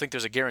Burks, and I don't think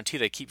there's a guarantee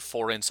they keep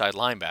 4 inside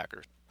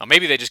linebackers. Now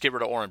maybe they just get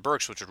rid of Oren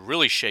Burks, which would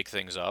really shake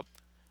things up.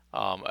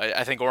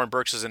 I think Oren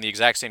Burks is in the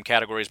exact same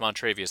category as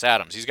Montrevious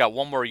Adams. He's got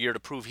one more year to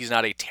prove he's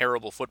not a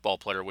terrible football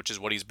player, which is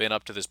what he's been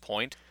up to this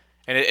point.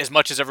 And as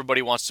much as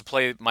everybody wants to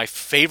play my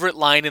favorite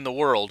line in the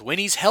world, when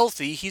he's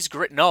healthy, he's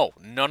great. No.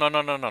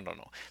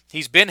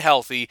 He's been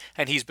healthy,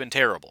 and he's been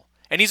terrible.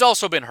 And he's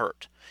also been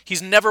hurt.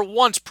 He's never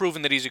once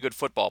proven that he's a good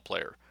football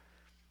player.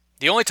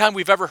 The only time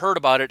we've ever heard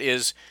about it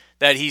is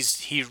that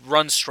he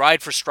runs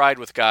stride for stride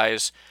with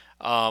guys,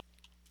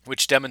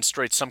 which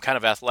demonstrates some kind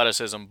of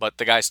athleticism, but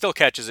the guy still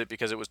catches it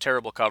because it was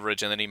terrible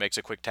coverage, and then he makes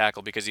a quick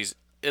tackle because he's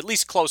at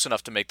least close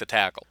enough to make the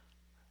tackle.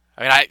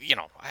 I mean,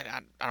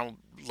 I don't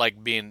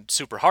like being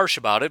super harsh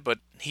about it, but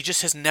he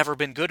just has never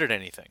been good at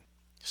anything.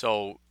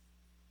 So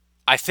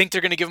I think they're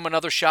going to give him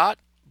another shot,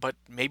 but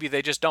maybe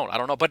they just don't. I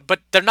don't know,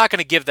 but they're not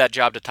going to give that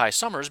job to Ty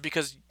Summers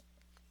because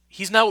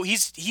he's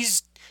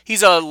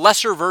a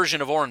lesser version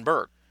of Oren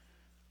Burke.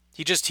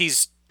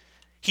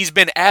 He's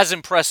been as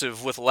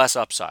impressive with less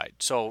upside.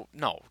 So,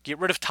 no, get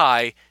rid of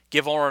Ty,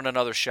 give Oren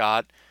another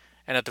shot,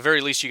 and at the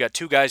very least you got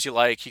 2 guys you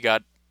like. You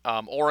got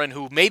Oren,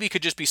 who maybe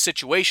could just be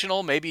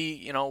situational,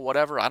 maybe,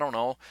 whatever, I don't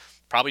know.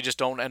 Probably just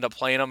don't end up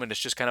playing him, and it's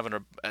just kind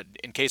of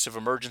in case of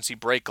emergency,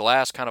 break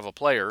glass kind of a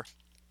player.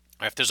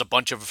 If there's a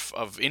bunch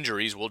of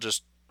injuries, we'll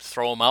just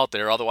throw him out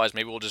there. Otherwise,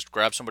 maybe we'll just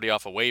grab somebody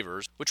off of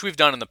waivers, which we've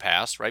done in the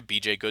past, right?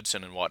 B.J.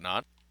 Goodson and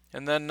whatnot.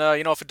 And then,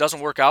 if it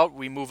doesn't work out,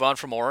 we move on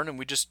from Oren and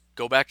we just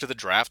go back to the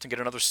draft and get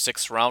another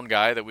 6th-round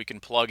guy that we can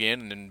plug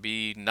in and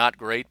be not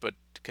great, but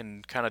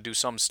can kind of do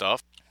some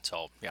stuff.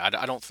 So, yeah,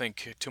 I don't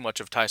think too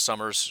much of Ty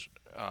Summers'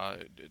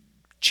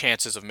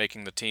 chances of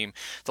making the team.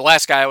 The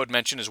last guy I would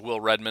mention is Will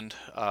Redmond,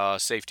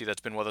 safety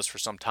that's been with us for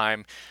some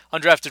time.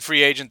 Undrafted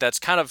free agent that's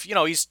kind of,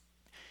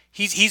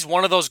 he's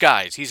one of those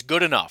guys. He's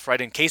good enough,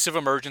 right? In case of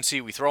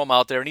emergency, we throw him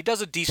out there, and he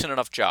does a decent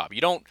enough job.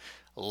 You don't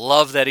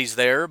love that he's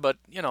there, but,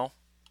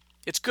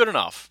 it's good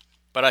enough.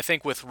 But I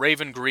think with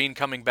Raven Green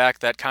coming back,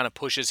 that kind of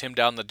pushes him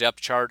down the depth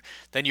chart.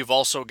 Then you've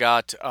also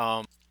got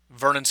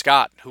Vernon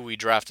Scott, who we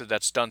drafted,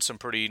 that's done some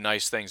pretty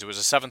nice things. It was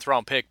a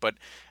 7th-round pick, but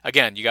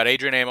again, you got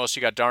Adrian Amos,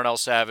 you got Darnell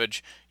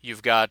Savage,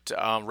 you've got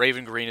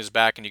Raven Green is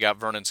back, and you got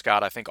Vernon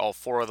Scott. I think all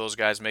 4 of those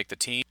guys make the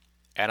team,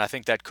 and I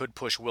think that could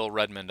push Will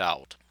Redmond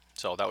out.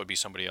 So that would be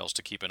somebody else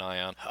to keep an eye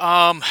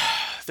on.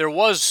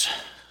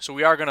 So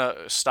we are going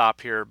to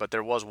stop here, but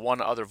there was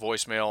one other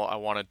voicemail I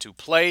wanted to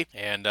play,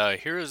 and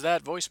here is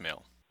that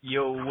voicemail.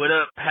 Yo, what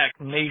up,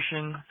 Pack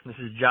Nation? This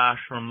is Josh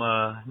from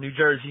New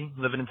Jersey,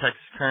 living in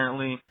Texas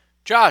currently.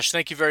 Josh,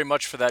 thank you very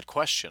much for that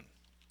question.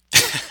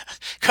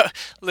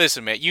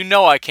 Listen, man,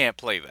 I can't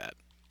play that.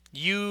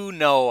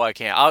 I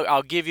can't.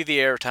 I'll give you the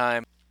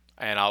airtime,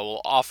 and I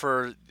will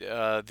offer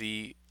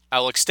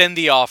I'll extend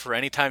the offer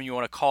anytime you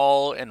want to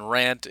call and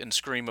rant and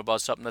scream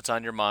about something that's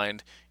on your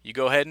mind. You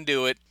go ahead and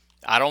do it.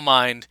 I don't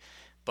mind,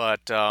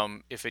 but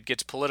if it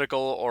gets political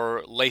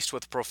or laced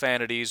with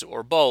profanities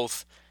or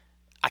both,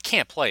 I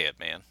can't play it,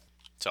 man.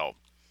 So,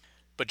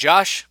 but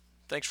Josh,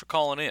 thanks for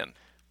calling in.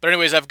 But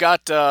anyways, I've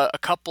got a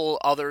couple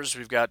others.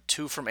 We've got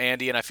 2 from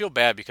Andy, and I feel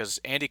bad because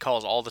Andy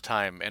calls all the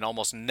time, and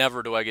almost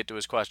never do I get to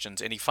his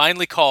questions. And he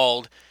finally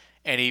called,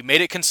 and he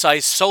made it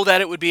concise so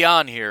that it would be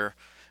on here.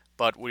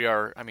 But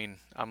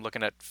I'm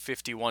looking at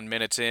 51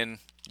 minutes in.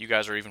 You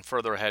guys are even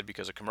further ahead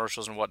because of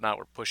commercials and whatnot.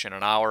 We're pushing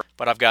an hour.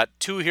 But I've got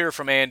 2 here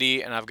from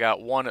Andy, and I've got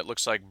 1, it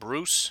looks like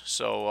Bruce.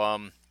 So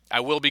I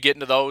will be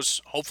getting to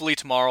those. Hopefully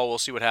tomorrow. We'll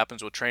see what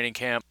happens with training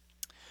camp.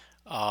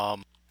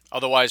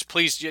 Otherwise,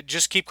 please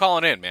just keep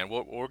calling in, man.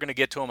 We're going to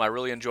get to them. I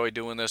really enjoy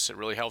doing this. It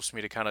really helps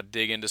me to kind of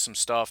dig into some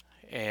stuff.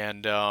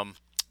 And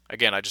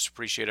again, I just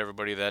appreciate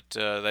everybody that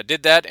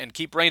did that, and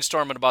keep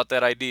brainstorming about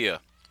that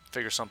idea.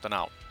 Figure something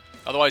out.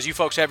 Otherwise, you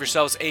folks have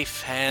yourselves a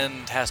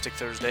fantastic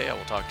Thursday. I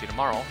will talk to you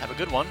tomorrow. Have a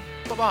good one.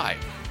 Bye-bye.